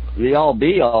all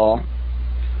be all,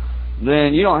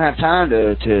 then you don't have time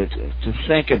to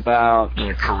think about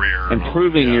career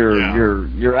improving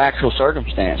your actual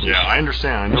circumstances. Yeah, I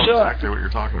understand. I know exactly what you're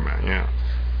talking about. Yeah.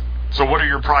 So what are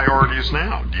your priorities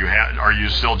now? Are you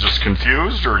still just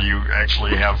confused, or do you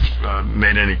actually have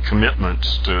made any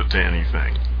commitments to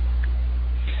anything?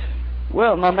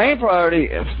 Well, my main priority,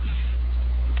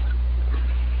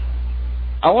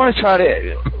 I want to try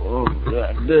to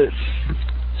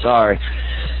Sorry.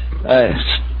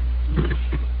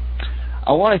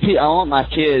 I want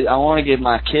to give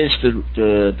my kids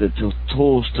the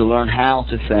tools to learn how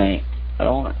to think. I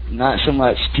don't, not so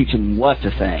much teach them what to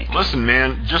think. Listen,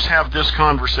 man, just have this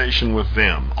conversation with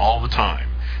them all the time.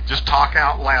 Just talk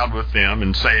out loud with them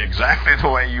and say exactly the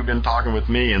way you've been talking with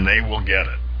me, and they will get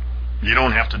it. You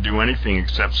don't have to do anything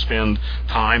except spend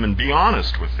time and be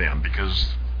honest with them,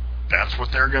 because that's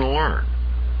what they're going to learn.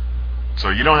 So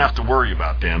you don't have to worry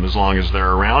about them as long as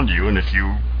they're around you, and if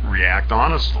you react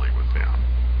honestly with them.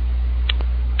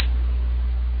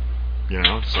 You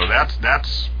know, so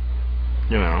that's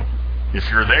you know, if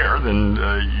you're there, then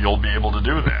you'll be able to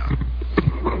do that.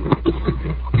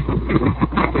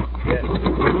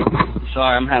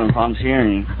 Sorry, I'm having problems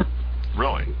hearing you.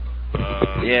 Really?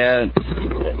 Yeah,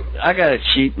 I got a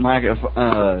cheap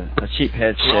a cheap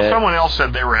headset. Well, someone else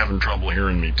said they were having trouble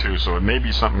hearing me too, so it may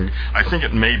be something. I think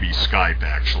it may be Skype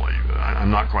actually.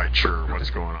 I'm not quite sure what's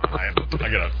going on. I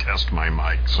gotta test my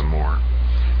mic some more.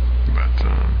 But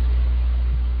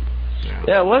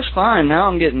yeah, it was fine. Now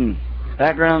I'm getting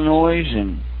background noise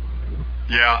and.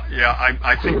 Yeah,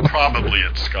 I think probably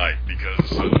it's Skype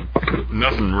because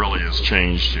nothing really has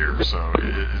changed here. So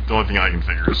the only thing I can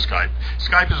figure is Skype.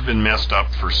 Skype has been messed up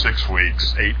for 6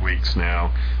 weeks, 8 weeks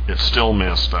now. It's still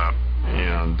messed up,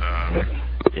 and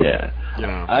yeah, you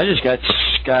know. I just got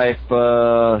Skype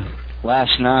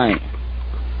last night.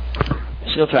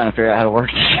 Still trying to figure out how to work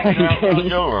this.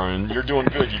 You're doing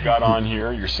good. You got on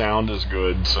here. Your sound is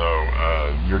good, so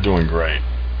you're doing great.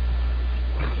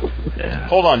 Yeah.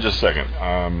 Hold on just a second.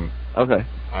 Okay.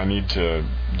 I need to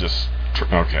just...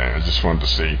 Okay, I just wanted to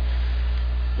see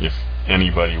if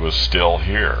anybody was still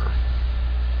here.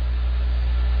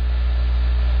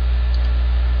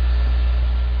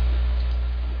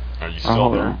 Are you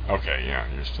still there? Okay, yeah,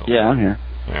 you're still there. Yeah, I'm here.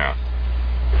 Yeah.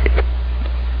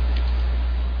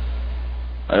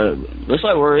 Looks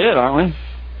like we're it, aren't we?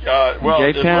 Well,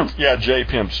 J-Pimp?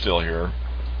 J-Pimp's still here.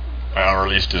 Or at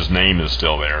least his name is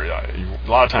still there. A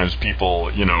lot of times people,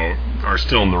 you know, are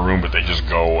still in the room, but they just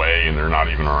go away and they're not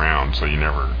even around. So you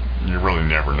really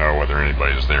never know whether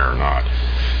anybody's there or not.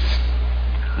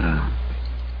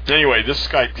 Anyway, this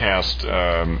Skypecast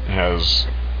has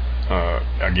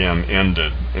again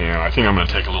ended, and I think I'm going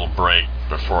to take a little break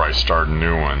before I start a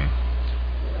new one.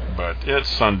 But it's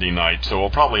Sunday night, so we'll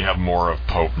probably have more of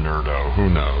Pope Nerdo. Who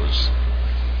knows?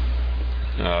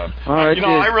 Right, you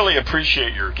know, I really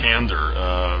appreciate your candor.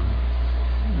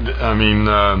 I mean,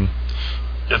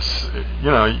 it's, you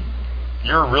know,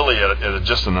 you're really at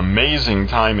just an amazing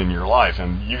time in your life,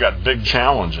 and you got big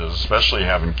challenges, especially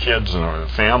having kids and a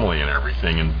family and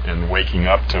everything, and waking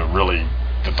up to really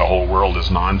that the whole world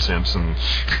is nonsense, and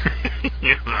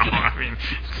you know, I mean,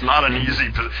 it's not an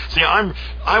easy. See,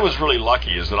 I was really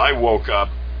lucky is that I woke up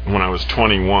when I was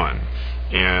 21,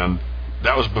 and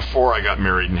that was before I got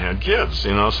married and had kids,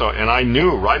 you know, so, and I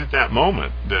knew right at that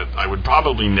moment that I would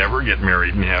probably never get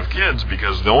married and have kids,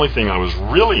 because the only thing I was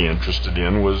really interested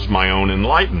in was my own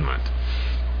enlightenment.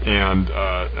 And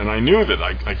I knew that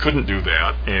I couldn't do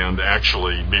that and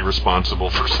actually be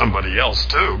responsible for somebody else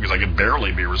too, because I could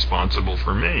barely be responsible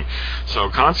for me.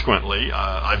 So consequently,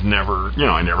 I never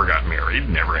got married,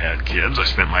 never had kids. I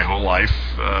spent my whole life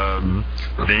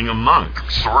being a monk,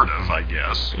 sort of, I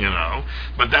guess, you know.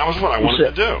 But that was what I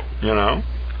wanted to do, you know.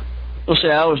 Well,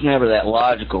 see, I was never that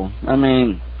logical. I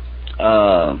mean,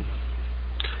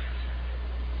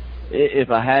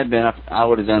 if I had been, I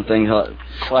would have done things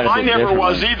quite a bit differently. I never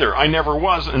was either. I never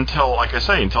was until, like I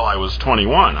say, until I was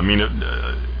 21. I mean,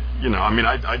 you know, I mean,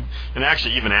 and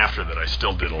actually even after that, I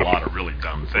still did a lot of really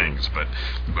dumb things, but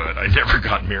I never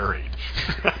got married.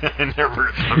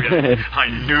 I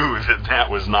knew that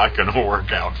was not going to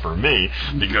work out for me,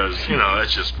 because, you know, that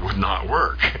just would not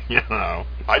work. You know,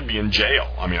 I'd be in jail.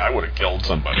 I mean, I would have killed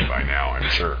somebody by now, I'm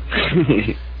sure.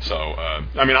 So,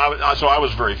 I mean, I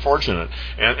was very fortunate,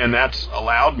 and that's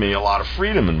allowed me a lot of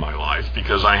freedom in my life,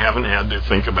 because I haven't had to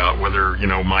think about whether, you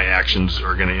know, my actions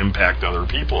are going to impact other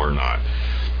people or not.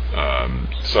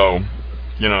 So,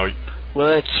 you know. Well,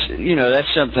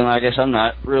 that's something I guess I'm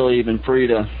not really even free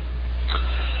to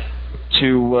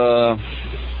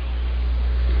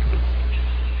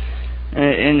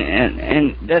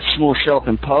and that's more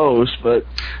self-imposed, but...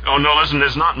 Oh, no, listen,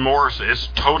 it's not more, it's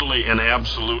totally and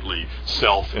absolutely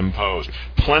self-imposed.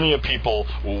 Plenty of people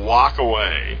walk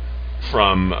away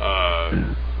from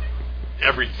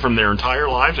from their entire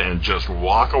lives and just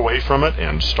walk away from it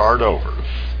and start over,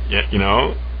 you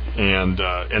know, and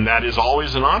that is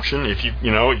always an option. If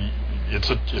you know, it's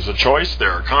a choice.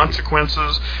 There are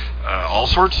consequences, all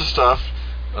sorts of stuff.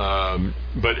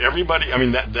 But everybody, I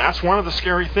mean, that's one of the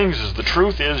scary things. Is the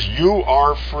truth is you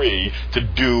are free to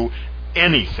do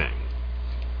anything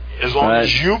as long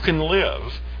as you can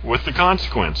live with the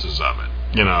consequences of it.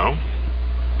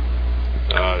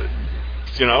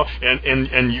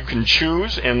 And you can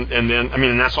choose, and then, I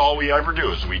mean, and that's all we ever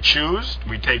do is we choose,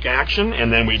 we take action,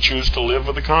 and then we choose to live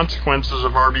with the consequences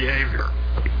of our behavior.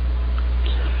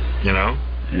 Yeah.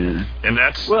 And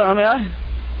that's... Well, I mean,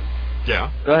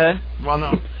 Yeah. Go ahead. Well,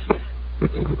 no.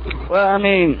 Well, I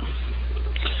mean,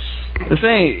 the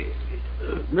thing,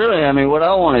 really, I mean, what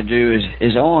I want to do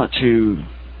is I want to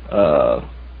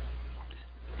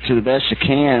the best I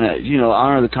can,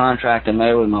 honor the contract I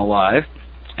made with my wife,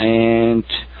 and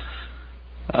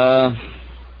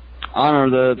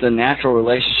honor the natural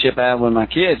relationship I have with my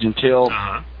kids until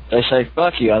they say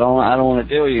fuck you, I don't want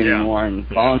to deal with you anymore, and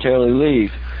voluntarily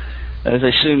leave, as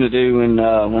they seem to do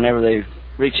whenever they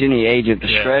reach any age of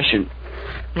discretion.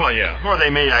 Well, yeah, or they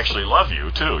may actually love you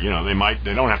too.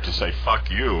 They don't have to say fuck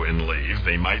you and leave.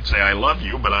 They might say I love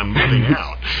you, but I'm moving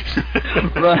out.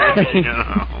 Right.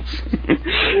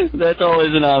 That's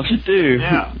always an option too.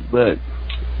 Yeah. But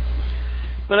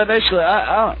I basically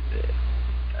I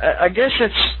guess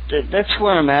that's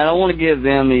where I'm at. I want to give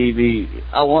them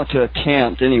I want to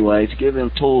attempt anyway to give them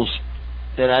tools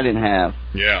that I didn't have.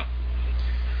 Yeah.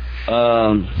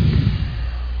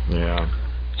 Yeah.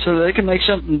 So they can make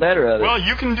something better of it. Well,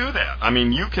 you can do that. I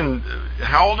mean, you can...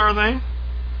 How old are they?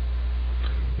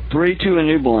 3, 2, and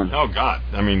newborn. Oh, God.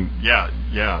 I mean, yeah.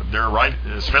 They're right,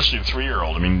 especially the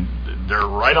 3-year-old. I mean, they're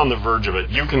right on the verge of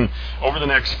it. You can, over the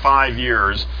next 5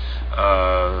 years,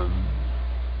 10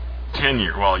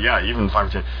 years, well, yeah, even 5 or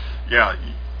 10, yeah,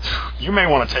 you may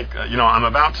want to take, I'm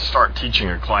about to start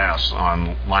teaching a class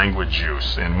on language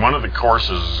use, and one of the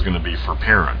courses is going to be for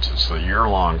parents. It's a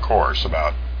year-long course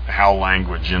about how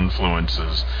language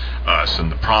influences us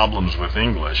and the problems with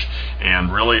English,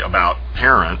 and really about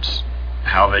parents,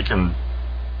 how they can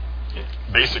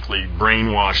basically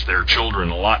brainwash their children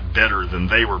a lot better than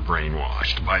they were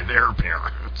brainwashed by their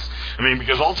parents. I mean,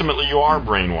 because ultimately you are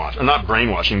brainwashed. Not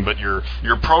brainwashing, but you're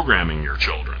programming your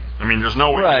children. I mean, there's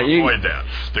no way to avoid that.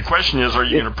 The question is, are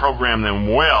you going to program them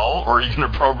well, or are you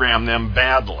going to program them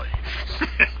badly?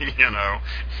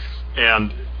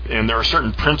 And there are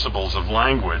certain principles of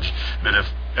language that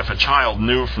if a child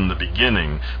knew from the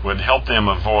beginning would help them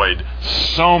avoid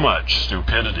so much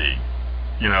stupidity,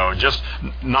 just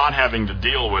not having to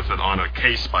deal with it on a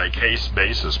case-by-case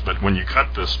basis. But when you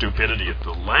cut the stupidity at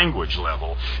the language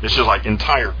level, it's just like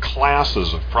entire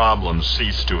classes of problems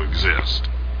cease to exist.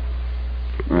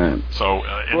 Right. So,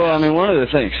 I mean, one of the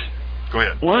things... Go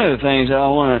ahead. One of the things I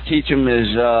want to teach them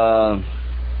is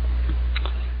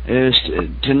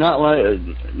to not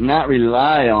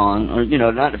rely on, or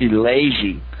not to be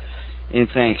lazy in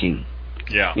thinking.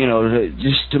 Yeah.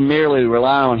 Just to merely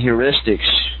rely on heuristics.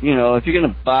 If you're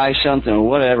going to buy something or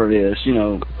whatever it is,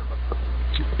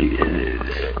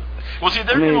 Well, see,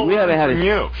 they're going to learn from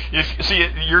you. If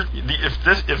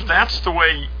that's the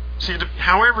way,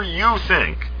 however you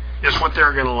think is what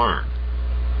they're going to learn.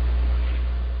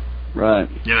 Right.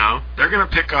 They're going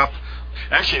to pick up.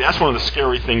 Actually, that's one of the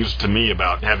scary things to me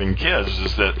about having kids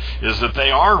is that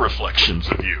they are reflections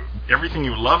of you. Everything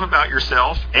you love about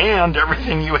yourself and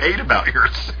everything you hate about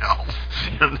yourself,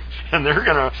 and they're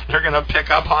gonna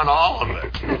pick up on all of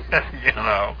it,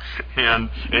 and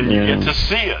you get to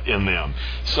see it in them.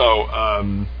 So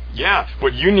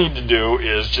what you need to do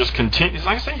is just continue.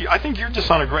 Like I say, I think you're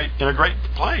just in a great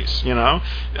place,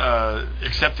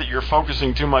 except that you're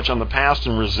focusing too much on the past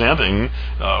and resenting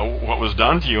what was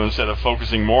done to you instead of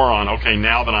focusing more on, okay,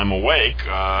 now that I'm awake,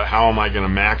 how am I going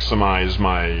to maximize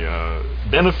my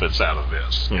benefits out of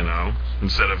this,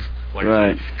 instead of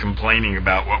complaining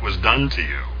about what was done to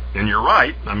you. And you're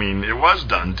right. I mean, it was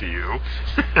done to you,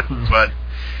 but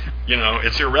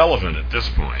it's irrelevant at this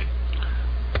point.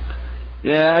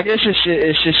 Yeah, I guess it's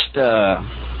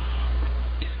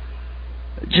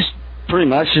just pretty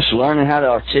much just learning how to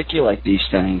articulate these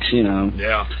things,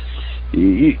 Yeah.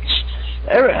 You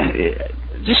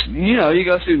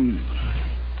go through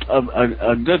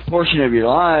a good portion of your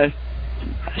life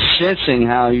sensing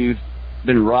how you've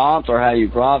been robbed or how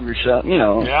you've robbed yourself, Yeah,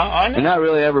 I know. And not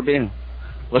really ever being...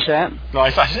 What's that? No,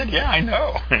 I said, yeah, I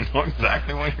know. I know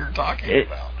exactly what you're talking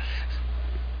about.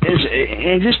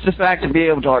 And just the fact to be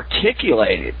able to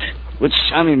articulate it, which,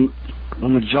 I mean, the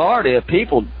majority of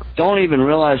people don't even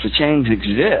realize the change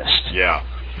exists. Yeah.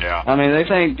 I mean, they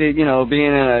think that,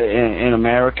 being in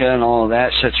America and all of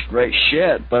that, such great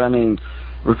shit, but I mean,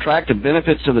 retract the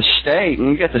benefits of the state, and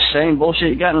you get the same bullshit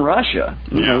you got in Russia,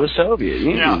 the Soviet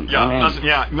Union.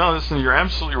 Listen, you're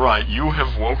absolutely right. You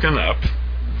have woken up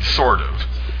sort of.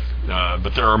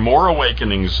 But there are more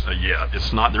awakenings yet.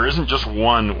 There isn't just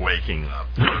one waking up.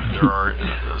 There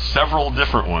are several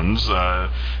different ones.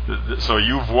 So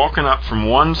you've woken up from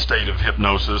one state of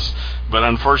hypnosis, but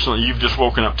unfortunately you've just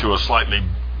woken up to a slightly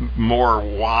more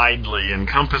widely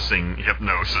encompassing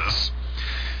hypnosis.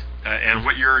 And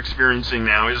what you're experiencing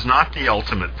now is not the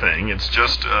ultimate thing. It's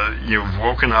just you've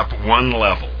woken up one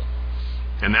level.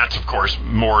 And that's, of course,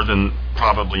 more than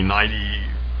probably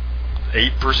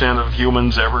 98% of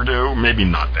humans ever do. Maybe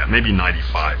not that. Maybe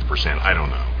 95%. I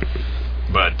don't know.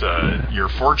 But you're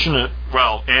fortunate,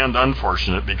 well, and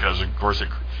unfortunate, because, of course,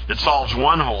 it solves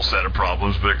one whole set of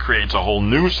problems, but it creates a whole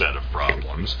new set of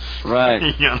problems.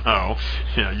 Right.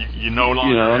 You no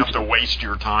longer have to waste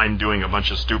your time doing a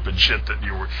bunch of stupid shit that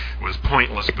was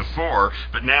pointless before,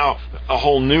 but now a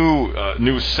whole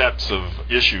new sets of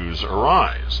issues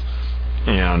arise.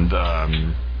 And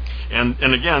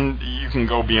again, you can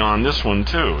go beyond this one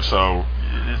too. So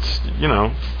it's,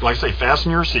 like I say,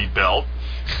 fasten your seatbelt.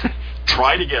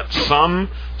 Try to get some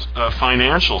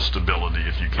financial stability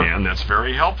if you can. That's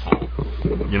very helpful.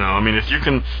 If you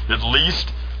can at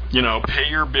least, pay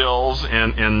your bills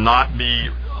and not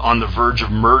be on the verge of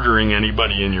murdering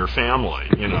anybody in your family.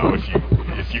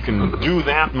 If you can do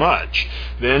that much,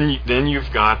 then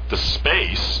you've got the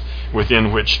space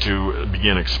within which to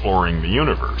begin exploring the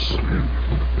universe.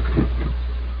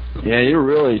 Yeah, you're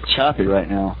really choppy right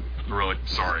now. Really?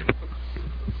 Sorry.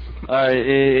 All right,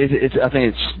 I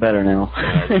think it's better now.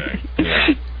 Okay.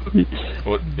 Yeah.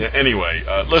 Well, anyway,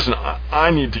 listen, I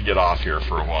need to get off here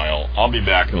for a while. I'll be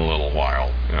back in a little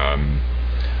while.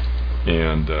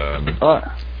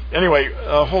 Anyway,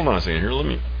 hold on a second here. Let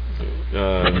me...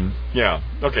 yeah,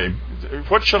 okay.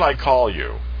 What should I call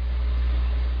you?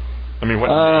 I mean, what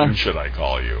name should I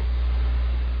call you?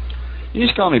 You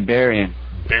just call me Barry.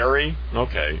 Barry?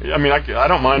 Okay. I mean, I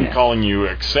don't mind calling you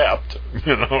Accept,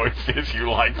 if you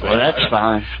like that. Well, that's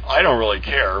fine. I don't really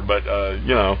care, but,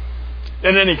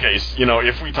 in any case,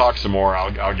 if we talk some more,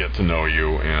 I'll get to know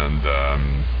you, and,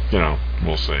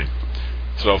 we'll see.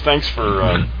 So thanks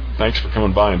for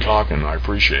coming by and talking. I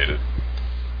appreciate it.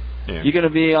 Yeah. You going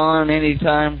to be on any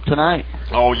time tonight?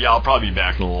 Oh, yeah, I'll probably be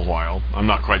back in a little while. I'm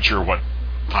not quite sure what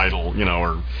title,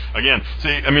 or again, see,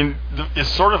 I mean, it's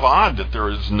sort of odd that there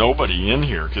is nobody in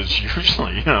here, because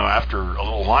usually, after a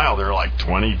little while, there are like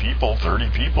 20 people, 30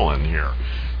 people in here.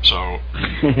 So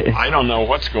I don't know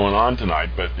what's going on tonight,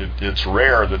 but it's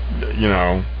rare that,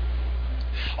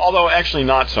 although actually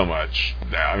not so much.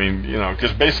 I mean,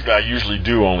 because basically I usually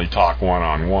do only talk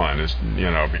one-on-one,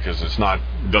 because it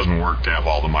doesn't work to have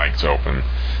all the mics open.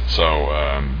 So,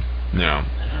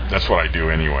 that's what I do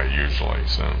anyway, usually,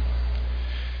 so.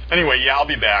 Anyway, yeah, I'll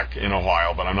be back in a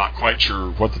while, but I'm not quite sure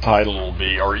what the title will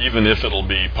be, or even if it'll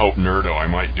be Pope Nerdo. I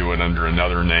might do it under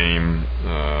another name.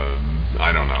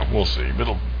 I don't know. We'll see.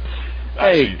 But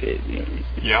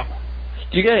yeah.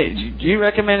 Do you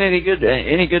recommend any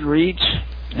good reads?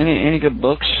 Any good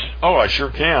books? Oh, I sure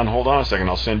can. Hold on a second.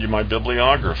 I'll send you my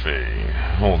bibliography.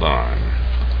 Hold on.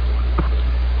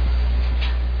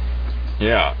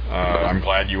 Yeah, I'm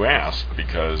glad you asked,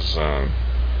 because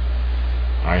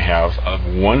I have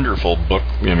a wonderful book.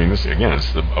 I mean, this again,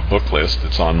 it's a book list.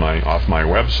 It's off my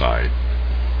website.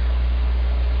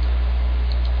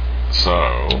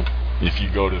 So, if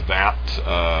you go to that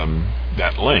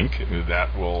link,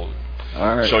 that will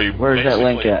show you. Where's that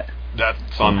link at?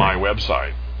 That's on my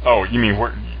website. Oh, you mean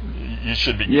where you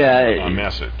should be getting a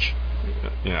message?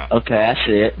 Yeah. Okay, I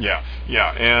see it. Yeah,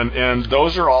 and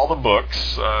those are all the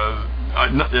books.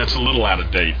 It's a little out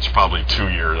of date. It's probably 2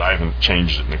 years. I haven't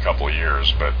changed it in a couple of years,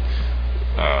 but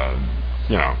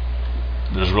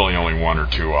there's really only one or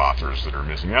two authors that are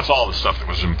missing. That's all the stuff that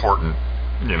was important,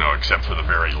 except for the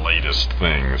very latest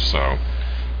things. So,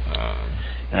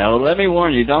 now let me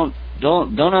warn you: don't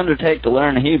undertake to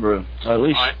learn Hebrew. Or at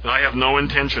least I have no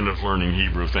intention of learning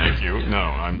Hebrew. Thank you. No,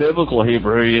 I'm biblical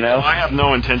Hebrew. I have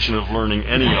no intention of learning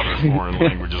any other foreign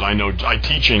languages. I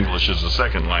teach English as a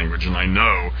second language, and I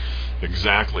know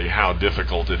exactly how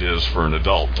difficult it is for an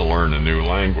adult to learn a new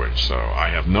language. So I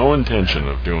have no intention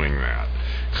of doing that.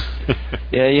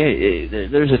 Yeah.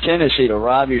 There's a tendency to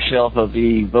rob yourself of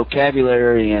the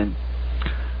vocabulary and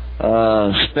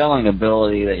spelling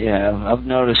ability that you have. I've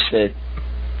noticed that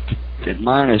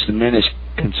mine has diminished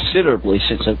considerably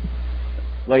since I've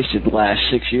wasted the last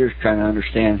 6 years trying to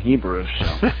understand Hebrew.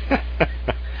 So.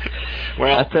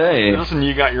 Well, I tell you, listen,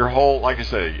 you got your whole, like I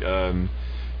say,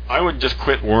 I would just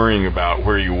quit worrying about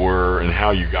where you were and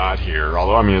how you got here,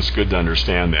 although, I mean, it's good to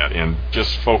understand that, and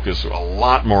just focus a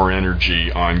lot more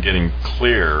energy on getting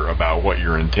clear about what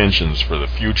your intentions for the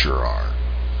future are.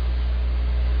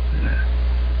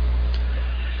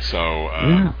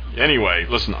 So, anyway,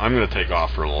 listen, I'm going to take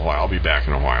off for a little while. I'll be back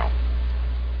in a while.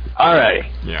 All right.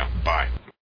 Yeah, bye.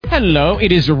 Hello,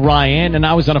 it is Ryan, and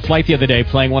I was on a flight the other day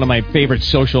playing one of my favorite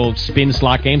social spin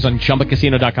slot games on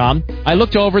ChumbaCasino.com. I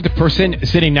looked over at the person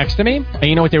sitting next to me, and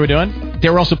you know what they were doing? They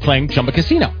were also playing Chumba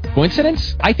Casino.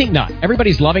 Coincidence? I think not.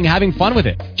 Everybody's loving having fun with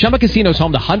it. Chumba Casino is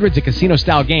home to hundreds of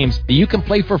casino-style games that you can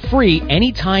play for free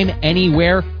anytime,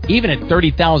 anywhere, even at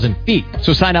 30,000 feet.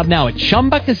 So sign up now at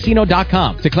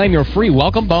ChumbaCasino.com to claim your free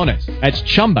welcome bonus. That's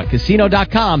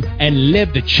ChumbaCasino.com and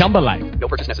live the Chumba life. No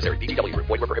purchase necessary. VGW Group.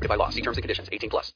 Void where prohibited by law. See terms and conditions. 18+.